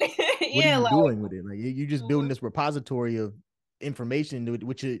 What are you doing with it? Like, you're just building this repository of information,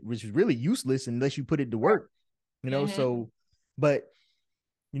 which is really useless unless you put it to work, you know? So, but,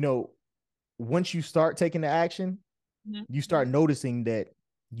 you know, once you start taking the action, you start noticing that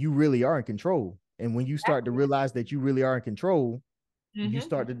you really are in control. And when you start to realize that you really are in control, you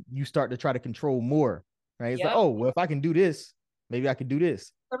start to try to control more, right? It's like, oh, well, if I can do this, maybe I can do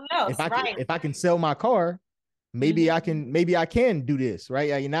this. Else, if I can sell my car, maybe I can do this,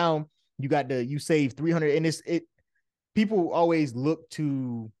 right? Now you save 300, and people always look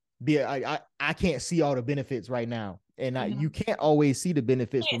to be, I can't see all the benefits right now. And you can't always see the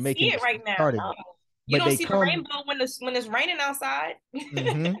benefits from making it right now. No. You don't see the rainbow when it's raining outside.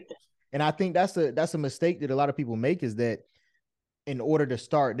 And I think that's a mistake that a lot of people make, is that in order to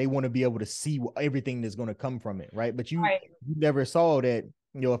start, they want to be able to see everything that's going to come from it, right? But you never saw that,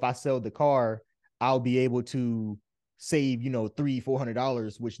 you know, if I sell the car, I'll be able to save, you know,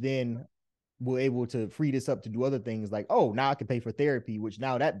 $300-400, which then will able to free this up to do other things, like, oh, now I can pay for therapy, which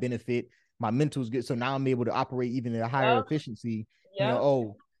now that benefit, my mental's good. So now I'm able to operate even at a higher efficiency. You know,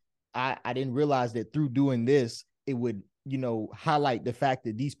 oh, I didn't realize that through doing this, it would, you know, highlight the fact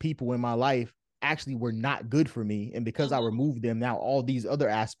that these people in my life actually were not good for me. And because I removed them, now all these other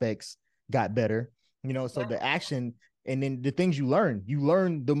aspects got better, you know? So the action, and then the things you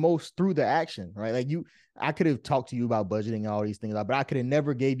learn the most through the action, right? Like I could have talked to you about budgeting and all these things, but I could have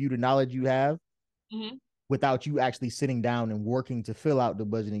never gave you the knowledge you have without you actually sitting down and working to fill out the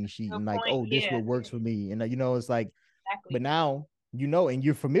budgeting sheet and like, oh, this what works for me. And, you know, it's like, but now, you know, and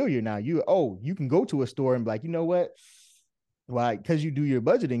you're familiar now, you can go to a store and be like, you know what? Like, because you do your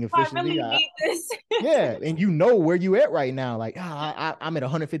budgeting efficiently. Yeah. And you know where you at right now. Like, I'm at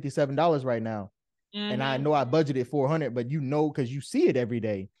 $157 right now. And I know I budgeted $400, but, you know, because you see it every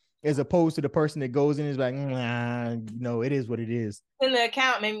day, as opposed to the person that goes in and is like, nah, you know, it is what it is. In the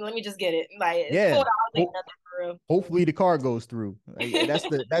account, maybe let me just get it. Like, $4 ain't nothing for real. Hopefully the car goes through. Like,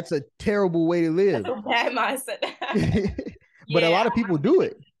 that's a terrible way to live. That's a bad mindset. But a lot of people do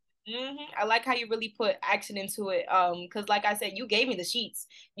it. I like how you really put action into it. Because like I said, you gave me the sheets.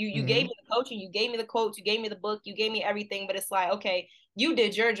 You gave me the coaching, you gave me the quotes, you gave me the book, you gave me everything. But it's like, okay, you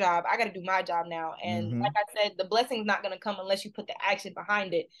did your job. I got to do my job now. And like I said, the blessing's not going to come unless you put the action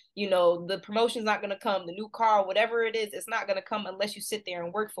behind it. You know, the promotion's not going to come, the new car, whatever it is, it's not going to come unless you sit there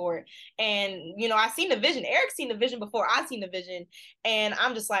and work for it. And, you know, I seen the vision. Eric's seen the vision before I seen the vision. And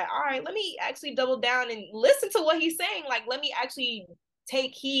I'm just like, all right, let me actually double down and listen to what he's saying. Like, let me actually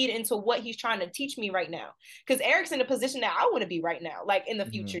take heed into what he's trying to teach me right now. Because Eric's in a position that I want to be right now, like in the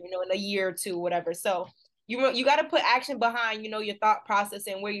future, you know, in a year or two, whatever. So you got to put action behind, you know, your thought process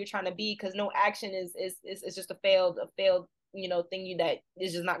and where you're trying to be, because no action is just a failed, you know, thing that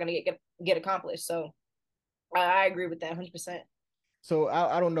is just not going to get accomplished. So I agree with that 100%. So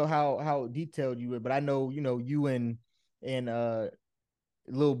I don't know how detailed you were, but I know, you know, you and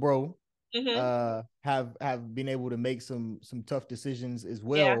little bro have been able to make some tough decisions as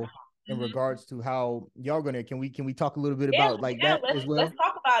well in regards to how y'all gonna, can we talk a little bit about like that as well? Let's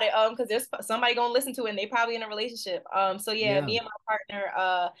talk about about it because there's somebody gonna listen to it and they probably in a relationship. So yeah, me and my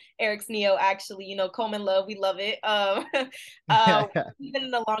partner, Eric's Neo, actually, Coleman Love, we love it. We've been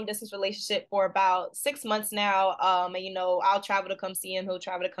in a long distance relationship for about 6 months now. And I'll travel to come see him, he'll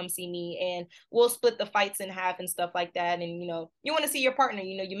travel to come see me, and we'll split the fights in half and stuff like that. And you want to see your partner,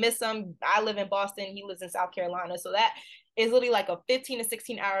 you miss them. I live in Boston, he lives in South Carolina, so that is literally like a 15 to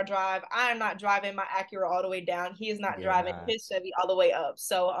 16-hour drive. I am not driving my Acura all the way down. He is not driving his Chevy all the way up.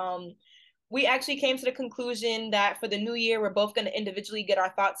 So we actually came to the conclusion that for the new year, we're both going to individually get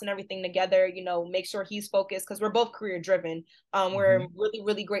our thoughts and everything together, make sure he's focused because we're both career driven. We're in really,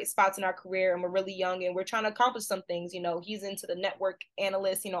 really great spots in our career and we're really young and we're trying to accomplish some things. He's into the network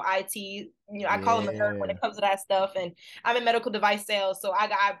analyst, IT, I call him a nerd when it comes to that stuff. And I'm in medical device sales. So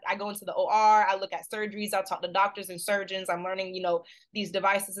I go into the OR, I look at surgeries, I talk to doctors and surgeons. I'm learning, these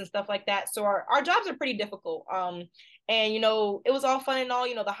devices and stuff like that. So our jobs are pretty difficult. And, it was all fun and all,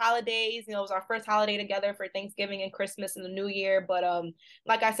 the holidays, it was our first holiday together for Thanksgiving and Christmas and the New Year. But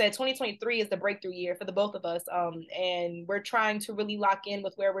like I said, 2023 is the breakthrough year for the both of us. And we're trying to really lock in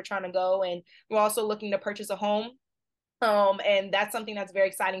with where we're trying to go. And we're also looking to purchase a home. And that's something that's very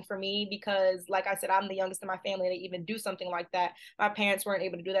exciting for me because, like I said, I'm the youngest in my family to even do something like that. My parents weren't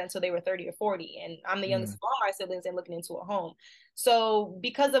able to do that until they were 30 or 40. And I'm the youngest of all my siblings and looking into a home. So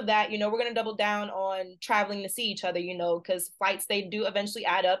because of that, we're going to double down on traveling to see each other, because flights, they do eventually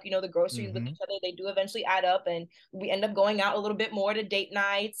add up, the groceries with each other, they do eventually add up. And we end up going out a little bit more to date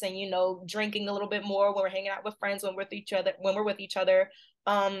nights and, drinking a little bit more when we're hanging out with friends, when we're with each other.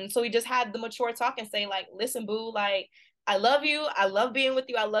 So we just had the mature talk and say, like, listen, boo, like, I love you. I love being with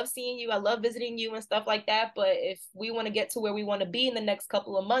you. I love seeing you. I love visiting you and stuff like that. But if we want to get to where we want to be in the next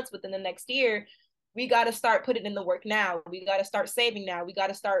couple of months, within the next year, we got to start putting in the work now. We got to start saving now. We got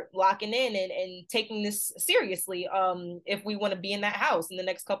to start locking in and taking this seriously if we want to be in that house in the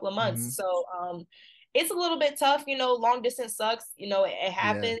next couple of months. So it's a little bit tough, long distance sucks, it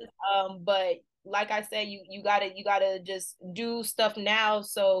happens. But like I said, you gotta just do stuff now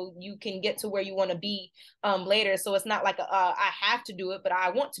so you can get to where you want to be later. So it's not like I have to do it, but I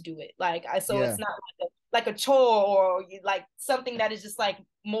want to do it. It's not like a chore or like something that is just like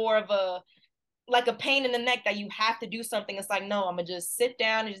more of a pain in the neck that you have to do something. It's like, no, I'm gonna just sit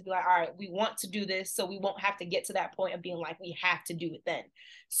down and just be like, all right, we want to do this, so we won't have to get to that point of being like, we have to do it then.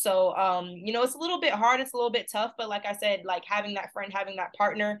 So it's a little bit hard, it's a little bit tough, but like I said, like having that friend, having that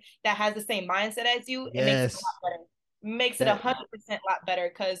partner that has the same mindset as you, it makes it a lot better. Makes it 100% lot better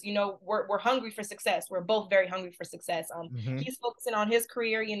because we're hungry for success. We're both very hungry for success. He's focusing on his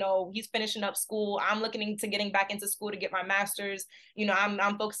career. He's finishing up school. I'm looking into getting back into school to get my master's.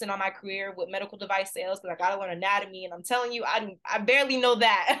 I'm focusing on my career with medical device sales because I gotta learn anatomy. And I'm telling you, I barely know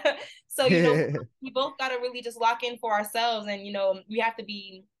that. So we both gotta really just lock in for ourselves, and we have to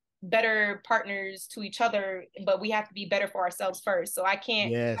be better partners to each other, but we have to be better for ourselves first. So I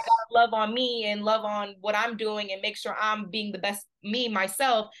gotta love on me and love on what I'm doing and make sure I'm being the best me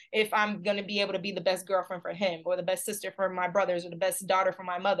myself if I'm going to be able to be the best girlfriend for him or the best sister for my brothers or the best daughter for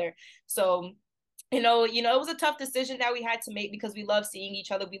my mother. So it was a tough decision that we had to make because we love seeing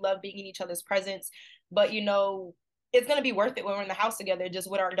each other, we love being in each other's presence, but it's going to be worth it when we're in the house together just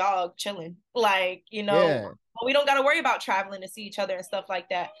with our dog chilling, we don't got to worry about traveling to see each other and stuff like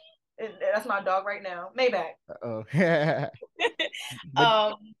that. That's my dog right now, Maybach.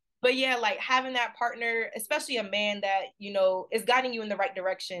 But yeah, like having that partner, especially a man that is guiding you in the right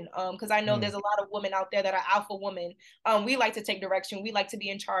direction. Because I know there's a lot of women out there that are alpha women. We like to take direction. We like to be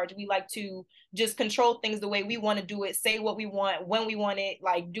in charge. We like to just control things the way we want to do it, say what we want, when we want it,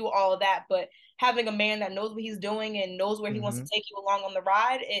 like do all of that. But having a man that knows what he's doing and knows where he wants to take you along on the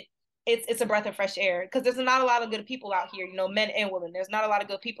ride, it's a breath of fresh air because there's not a lot of good people out here, men and women. There's not a lot of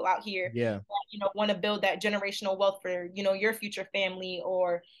good people out here that, want to build that generational wealth for, your future family,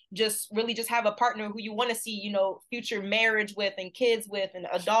 or just really just have a partner who you want to see, future marriage with and kids with and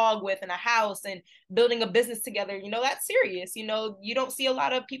a dog with and a house and building a business together. That's serious. You don't see a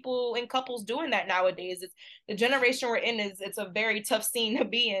lot of people and couples doing that nowadays. It's the generation we're in it's a very tough scene to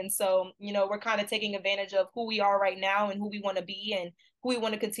be in. So, we're kind of taking advantage of who we are right now and who we want to be and who we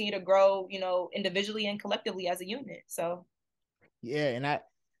want to continue to grow, individually and collectively as a unit. So and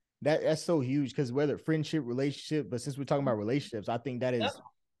that's so huge because whether friendship, relationship, but since we're talking about relationships, I think that is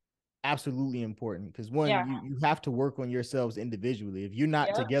absolutely important because one, you have to work on yourselves individually. If you're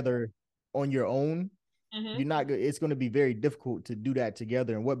not together on your own, you're not good. It's going to be very difficult to do that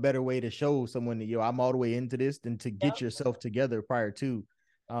together. And what better way to show someone that I'm all the way into this than to get yourself together prior to,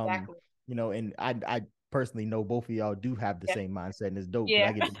 exactly. And I personally know both of y'all do have the same mindset, and it's dope.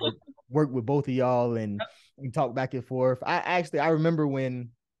 I get to work with both of y'all and talk back and forth. I remember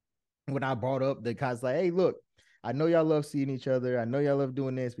when when I brought up the cause like, hey, look, I know y'all love seeing each other. I know y'all love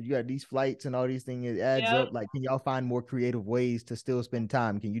doing this, but you got these flights and all these things. It adds Yep. up. Like, can y'all find more creative ways to still spend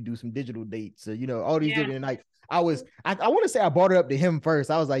time? Can you do some digital dates or, all these different, and like, I want to say I brought it up to him first.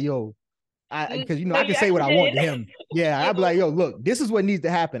 I was like, yo, because No, I you can say what I actually want did. to him. Yeah, I'd be like, yo, look, this is what needs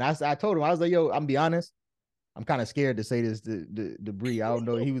to happen. I told him, I was like, yo, I'm be honest. I'm kind of scared to say this to Bree. I don't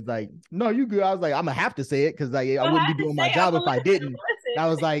know. He was like, no, you good. I was like, I'm gonna have to say it because like I I wouldn't be had to doing my say, I'm job gonna if I listen. didn't. I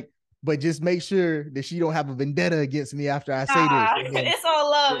was like, but just make sure that she don't have a vendetta against me after I say this. Nah, And then it's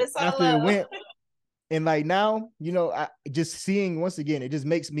all love. It's all after it love. went, and like now, I just seeing once again, it just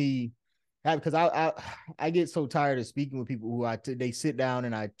makes me happy because I get so tired of speaking with people who they sit down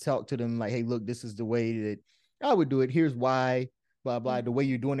and I talk to them like, hey, look, this is the way that I would do it. Here's why. Blah blah. The way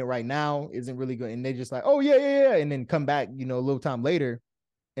you're doing it right now isn't really good, and they just like, oh yeah, and then come back, a little time later,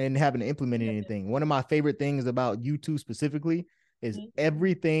 and haven't implemented anything. One of my favorite things about you two specifically is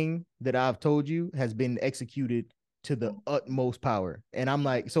everything that I've told you has been executed to the utmost power, and I'm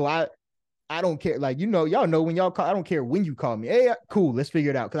like, so I don't care. Like, y'all know when y'all call, I don't care when you call me. Hey, cool, let's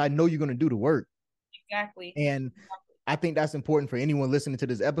figure it out. Cause I know you're going to do the work. Exactly. And I think that's important for anyone listening to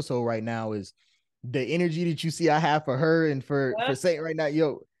this episode right now is the energy that you see I have for her and for saying right now,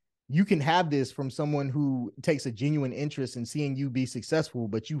 yo, you can have this from someone who takes a genuine interest in seeing you be successful,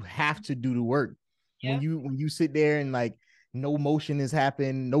 but you have to do the work. When you sit there and like no motion has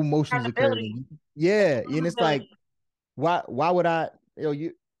happened, no motions occurred. Yeah. And it's like, why would I,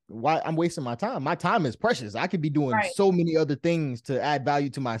 why I'm wasting my time? My time is precious. I could be doing so many other things to add value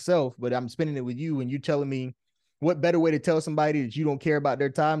to myself, but I'm spending it with you, and you telling me what better way to tell somebody that you don't care about their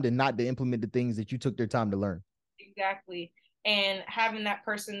time than not to implement the things that you took their time to learn. Exactly. And having that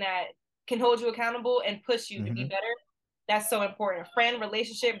person that can hold you accountable and push you to be better, that's so important. Friend,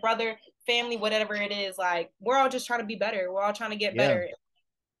 relationship, brother, family, whatever it is, like we're all just trying to be better. We're all trying to get better.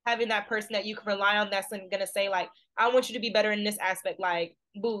 Having that person that you can rely on that's gonna say like, I want you to be better in this aspect. Like,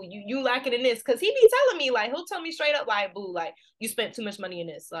 boo, you lacking in this. Cause he be telling me, like, he'll tell me straight up, like, boo, like you spent too much money in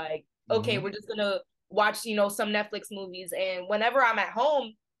this. Like, okay, we're just gonna watch, some Netflix movies. And whenever I'm at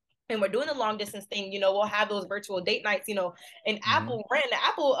home and we're doing the long distance thing, we'll have those virtual date nights, and Apple rent, the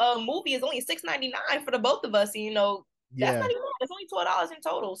Apple movie is only $6.99 for the both of us. And, that's not even, it's only $12 in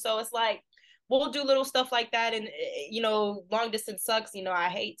total. So it's like, we'll do little stuff like that. And, long distance sucks. I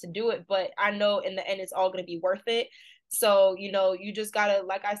hate to do it, but I know in the end, it's all going to be worth it. So, you just gotta,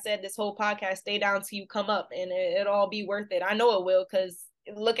 like I said, this whole podcast, stay down till you come up, and it'll all be worth it. I know it will, because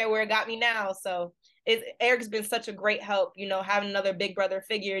look at where it got me now. So Eric's been such a great help, having another big brother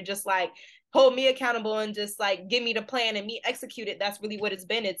figure, just like hold me accountable and just like give me the plan and me execute it. That's really what it's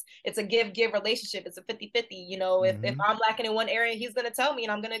been. It's a give relationship. It's a 50-50. If I'm lacking in one area, he's gonna tell me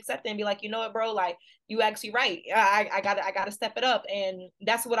and I'm gonna accept it and be like, you know what, bro, like you actually right. I gotta step it up. And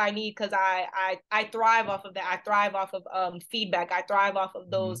that's what I need, because I thrive off of that. I thrive off of feedback. I thrive off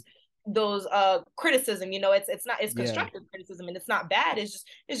of those criticism. It's constructive criticism, and it's not bad. It's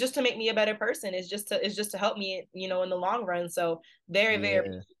just to make me a better person. It's just to help me, in the long run. So very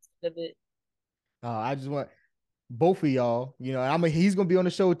appreciative of it. I just want both of y'all, he's gonna be on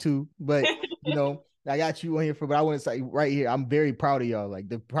the show too, but I got you on here but I want to say right here, I'm very proud of y'all, like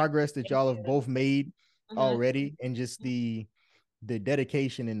the progress that y'all have both made already, and just the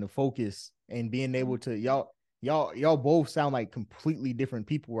dedication and the focus and being able to y'all both sound like completely different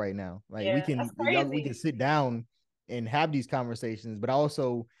people right now. Like we can sit down and have these conversations, but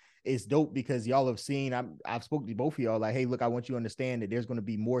also it's dope because y'all have seen, I've spoken to both of y'all like, hey, look, I want you to understand that there's going to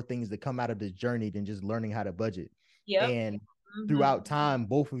be more things that come out of this journey than just learning how to budget. And throughout time,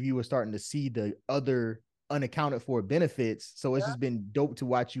 both of you are starting to see the other unaccounted for benefits. So it's just been dope to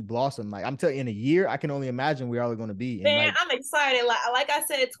watch you blossom. Like I'm telling you, in a year, I can only imagine where y'all are going to be. Man, like, I'm excited. Like I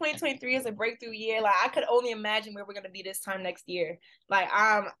said, 2023 is a breakthrough year. Like I could only imagine where we're going to be this time next year. Like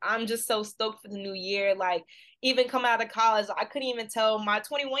I'm just so stoked for the new year. Like even coming out of college, I couldn't even tell my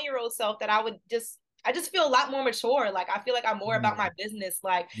 21-year-old self that I just feel a lot more mature. Like I feel like I'm more about my business.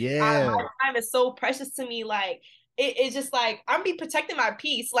 Like my time is so precious to me. Like it's just like I'm be protecting my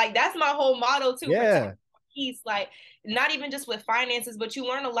peace. Like that's my whole motto too. Protect peace. Like not even just with finances, but you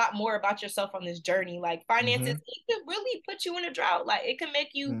learn a lot more about yourself on this journey. Like finances, it could really put you in a drought. Like it can make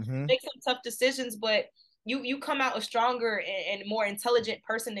you make some tough decisions, but you come out a stronger and more intelligent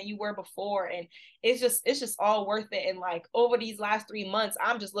person than you were before. And it's just all worth it. And like over these last 3 months,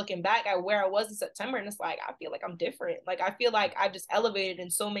 I'm just looking back at where I was in September, and it's like I feel like I'm different. Like I feel like I've just elevated in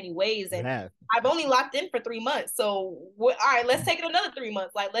so many ways, and I've only locked in for 3 months. So all right, let's take it another 3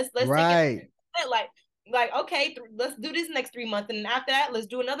 months. Like let's take it like Like, okay, let's do this next 3 months. And after that, let's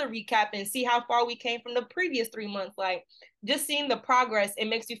do another recap and see how far we came from the previous 3 months. Like, just seeing the progress, it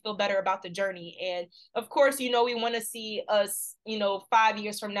makes you feel better about the journey. And of course, we want to see us, 5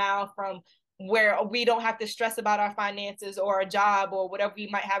 years from now, from where we don't have to stress about our finances or a job or whatever we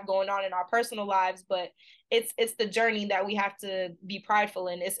might have going on in our personal lives. But it's the journey that we have to be prideful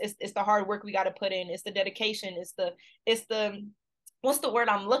in. It's the hard work we got to put in. It's the dedication. It's the what's the word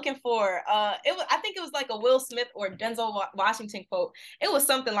I'm looking for? I think it was like a Will Smith or Denzel Washington quote. It was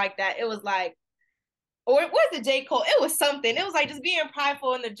something like that. It was like, or was it J. Cole? It was something. It was like just being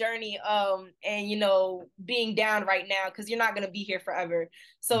prideful in the journey, and being down right now because you're not gonna be here forever.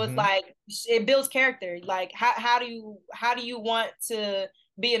 So it's like it builds character. Like how do you want to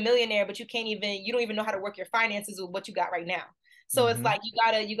be a millionaire, but you don't even know how to work your finances with what you got right now. So it's like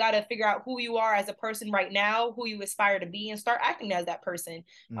you gotta figure out who you are as a person right now, who you aspire to be, and start acting as that person.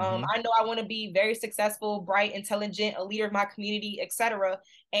 I know I want to be very successful, bright, intelligent, a leader of my community, etc.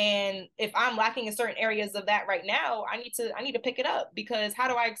 And if I'm lacking in certain areas of that right now, I need to pick it up, because how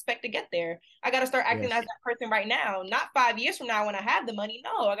do I expect to get there? I got to start acting as that person right now, not 5 years from now when I have the money.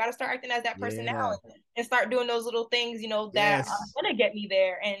 No, I got to start acting as that person now, and start doing those little things, that are gonna get me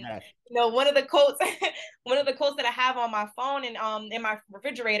there. And one of the quotes, one of the quotes that I have on my phone and in my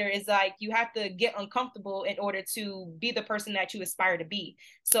refrigerator is like, you have to get uncomfortable in order to be the person that you aspire to be.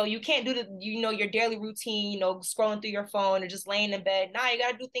 So you can't do your daily routine, scrolling through your phone or just laying in bed. Nah, you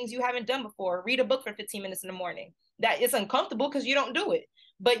gotta do things you haven't done before. Read a book for 15 minutes in the morning. That is uncomfortable because you don't do it.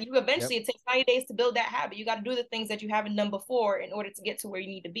 But you eventually, it takes 90 days to build that habit. You got to do the things that you haven't done before in order to get to where you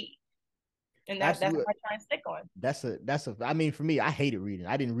need to be. And that's what I try and stick on. I mean, for me, I hated reading.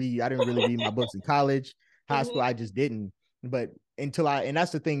 I didn't really read my books in college, high school. I just didn't. But and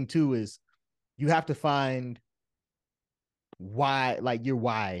that's the thing too, is you have to find why, like your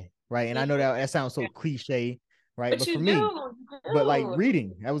why, right? And I know that sounds so cliche, right? But for me, but like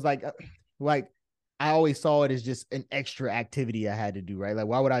reading, I was like I always saw it as just an extra activity I had to do, right? Like,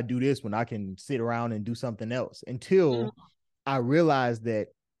 why would I do this when I can sit around and do something else? Until I realized that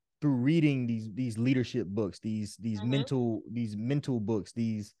through reading these leadership books, these mental books,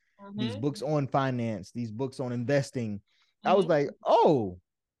 these books on finance, these books on investing, I was like, oh,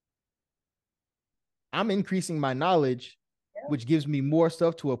 I'm increasing my knowledge, which gives me more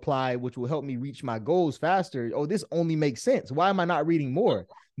stuff to apply, which will help me reach my goals faster. Oh, this only makes sense. Why am I not reading more?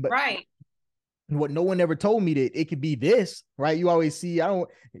 But what no one ever told me, that it could be this, right? You always see,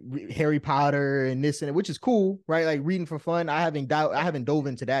 Harry Potter and this and it, which is cool, right? Like reading for fun. I haven't dove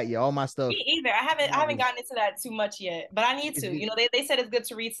into that yet. All my stuff. Me either. I haven't gotten into that too much yet, but I need to. They said it's good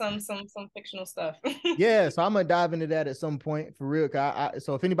to read some fictional stuff. Yeah, so I'm gonna dive into that at some point for real.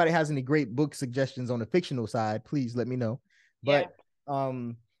 So if anybody has any great book suggestions on the fictional side, please let me know. But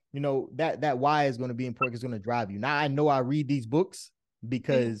that why is going to be important. It's going to drive you. Now I know I read these books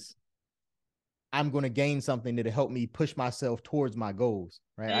because I'm going to gain something that'll help me push myself towards my goals,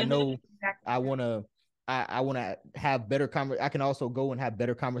 right? I know I want to have better I can also go and have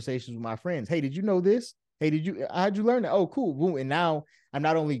better conversations with my friends. Hey, did you know this? Hey, how'd you learn that? Oh, cool. Boom. And now I'm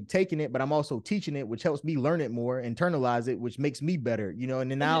not only taking it, but I'm also teaching it, which helps me learn it more, internalize it, which makes me better,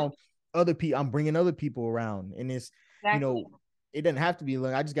 and then now I'm bringing other people around, and it's, it doesn't have to be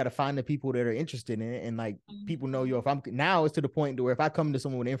long. I just got to find the people that are interested in it. And like people know, it's to the point to where if I come to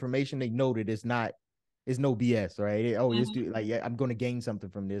someone with information, they know that it's no BS, right? This dude, like, I'm going to gain something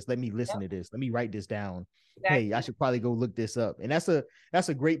from this. Let me listen to this. Let me write this down. Exactly. Hey, I should probably go look this up. And that's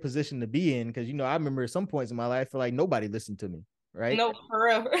a great position to be in. Cause I remember at some points in my life, I feel like nobody listened to me. Right. No,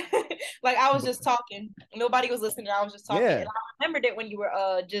 forever. Like I was just talking. Nobody was listening. I was just talking. Yeah. And I remembered it when you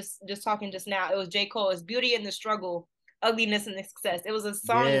were just talking just now. It was J. Cole. It's Beauty and the Struggle, Ugliness and the Success. It was a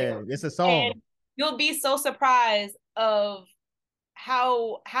song. Yeah, it's a song. And you'll be so surprised of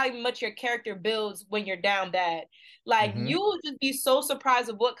how much your character builds when you're down bad. Like you'll just be so surprised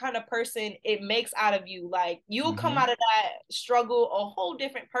of what kind of person it makes out of you. Like you'll come out of that struggle a whole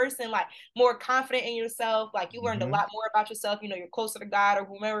different person, like more confident in yourself. Like you learned a lot more about yourself. You're closer to God or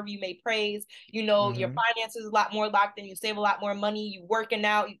whomever you may praise. Your finances a lot more locked in. You save a lot more money. You working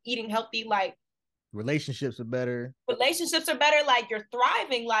out. You eating healthy. Like relationships are better. Like you're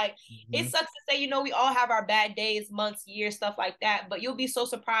thriving. Like it sucks to say, we all have our bad days, months, years, stuff like that, but you'll be so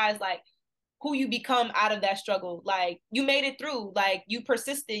surprised like who you become out of that struggle. Like you made it through, like you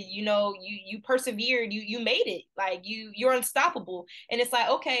persisted, you persevered, you made it. Like you're unstoppable. And it's like,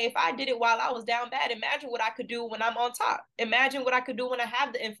 okay, if I did it while I was down bad, imagine what I could do when I'm on top. Imagine what I could do when I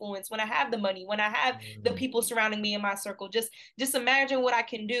have the influence, when I have the money, when I have the people surrounding me in my circle. Just imagine what I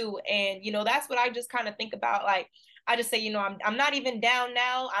can do. And that's what I just kind of think about. Like I just say, I'm not even down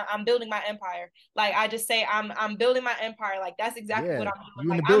now. I'm building my empire. Like I just say, I'm building my empire. Like that's exactly what Yeah, I'm doing.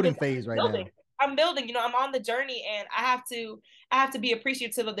 you in Like the building phase right building. now. I'm building, I'm on the journey, and I have to be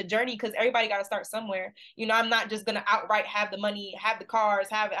appreciative of the journey, because everybody got to start somewhere. I'm not just going to outright have the money, have the cars,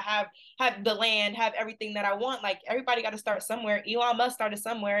 have the land, have everything that I want. Like everybody got to start somewhere. Elon Musk started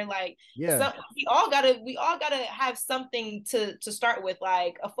somewhere. Like Yeah. we all gotta have something to start with.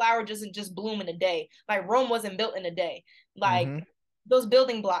 Like a flower doesn't just bloom in a day. Like Rome wasn't built in a day. Like those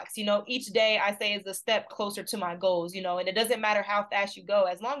building blocks, each day I say is a step closer to my goals, and it doesn't matter how fast you go.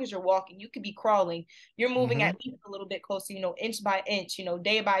 As long as you're walking, you could be crawling, you're moving at least a little bit closer, inch by inch,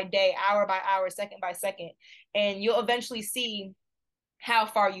 day by day, hour by hour, second by second, and you'll eventually see how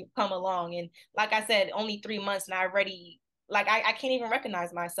far you've come along. And like I said, only 3 months and I already, like I can't even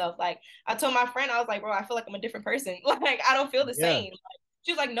recognize myself. Like I told my friend, I was like, bro, I feel like I'm a different person. Like I don't feel the Yeah. same. Like,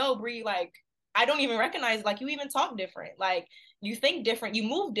 she was like, no, Bree, like I don't even recognize, like you even talk different. Like you think different, you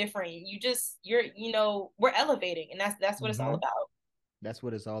move different. We're elevating, and that's what it's all about. That's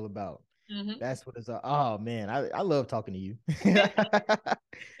what it's all about. Mm-hmm. That's what it's all. Oh man, I love talking to you.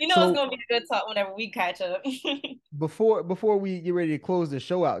 It's So gonna be a good talk whenever we catch up. before we get ready to close the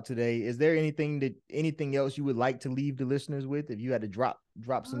show out today, is there anything else you would like to leave the listeners with? If you had to drop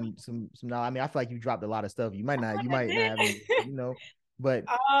some now, I mean, I feel like you dropped a lot of stuff. You might not have any, but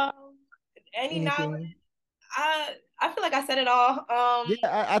Any knowledge, anything. I feel like I said it all.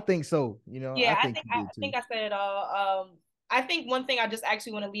 Yeah, I think so. I Yeah, I think think you I did too. think I said it all. I think one thing I just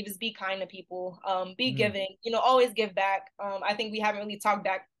actually want to leave is be kind to people. Be Mm-hmm. giving. Always give back. I think we haven't really talked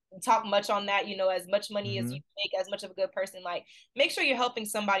much on that. As much money as Mm-hmm. you make, as much of a good person. Like, make sure you're helping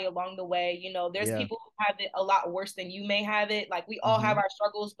somebody along the way. There's Yeah. people who have it a lot worse than you may have it. Like, we all have Mm-hmm. our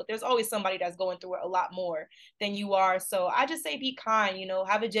struggles, but there's always somebody that's going through it a lot more than you are. So I just say be kind.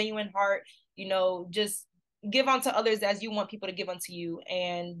 Have a genuine heart. Just give unto others as you want people to give unto you,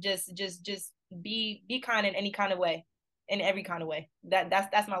 and just be kind in any kind of way, in every kind of way.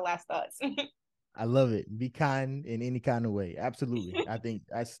 That's my last thoughts. I love it. Be kind in any kind of way. Absolutely. I think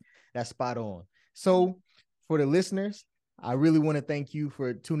that's spot on. So for the listeners, I really want to thank you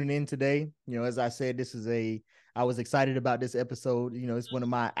for tuning in today. As I said, I was excited about this episode. It's one of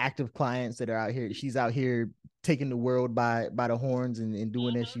my active clients that are out here. She's out here taking the world by the horns and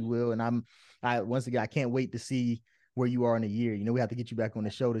doing as she will. And once again, I can't wait to see where you are in a year. We have to get you back on the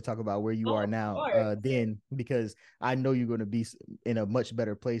show to talk about where you are now, then, because I know you're going to be in a much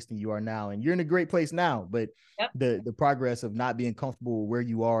better place than you are now. And you're in a great place now, but Yep. the progress of not being comfortable where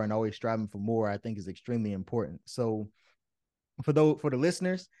you are and always striving for more, I think, is extremely important. So for the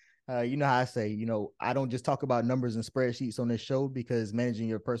listeners, you know how I say, I don't just talk about numbers and spreadsheets on this show, because managing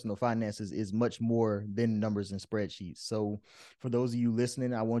your personal finances is much more than numbers and spreadsheets. So for those of you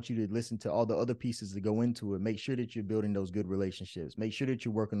listening, I want you to listen to all the other pieces that go into it. Make sure that you're building those good relationships. Make sure that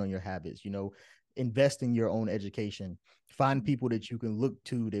you're working on your habits, invest in your own education. Find people that you can look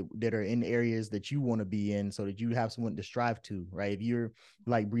to that are in areas that you want to be in, so that you have someone to strive to, right? If you're,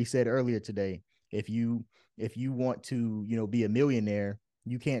 like Bree said earlier today, if you want to, be a millionaire,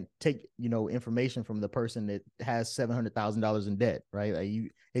 you can't take, information from the person that has $700,000 in debt, right?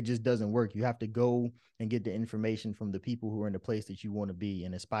 It just doesn't work. You have to go and get the information from the people who are in the place that you want to be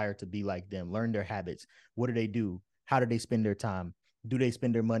and aspire to be like them. Learn their habits. What do they do? How do they spend their time? Do they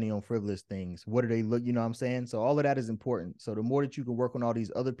spend their money on frivolous things? What do they look? You know what I'm saying? So all of that is important. So the more that you can work on all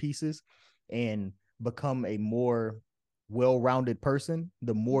these other pieces and become a more well-rounded person,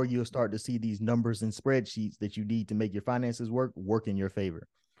 the more you'll start to see these numbers and spreadsheets that you need to make your finances work in your favor.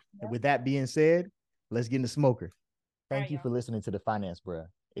 Yep. And with that being said, let's get into smoker. Thank you for listening to the Finance Bruh.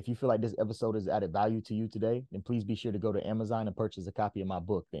 If you feel like this episode has added value to you today, then please be sure to go to Amazon and purchase a copy of my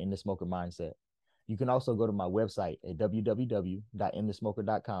book, The End the Smoker Mindset. You can also go to my website at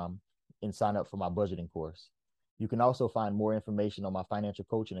www.endthesmoker.com and sign up for my budgeting course. You can also find more information on my financial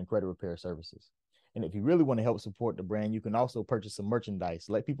coaching and credit repair services. And if you really want to help support the brand, you can also purchase some merchandise.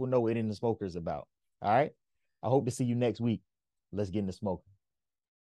 Let people know what End the Smoker is about. All right. I hope to see you next week. Let's get in the smoke.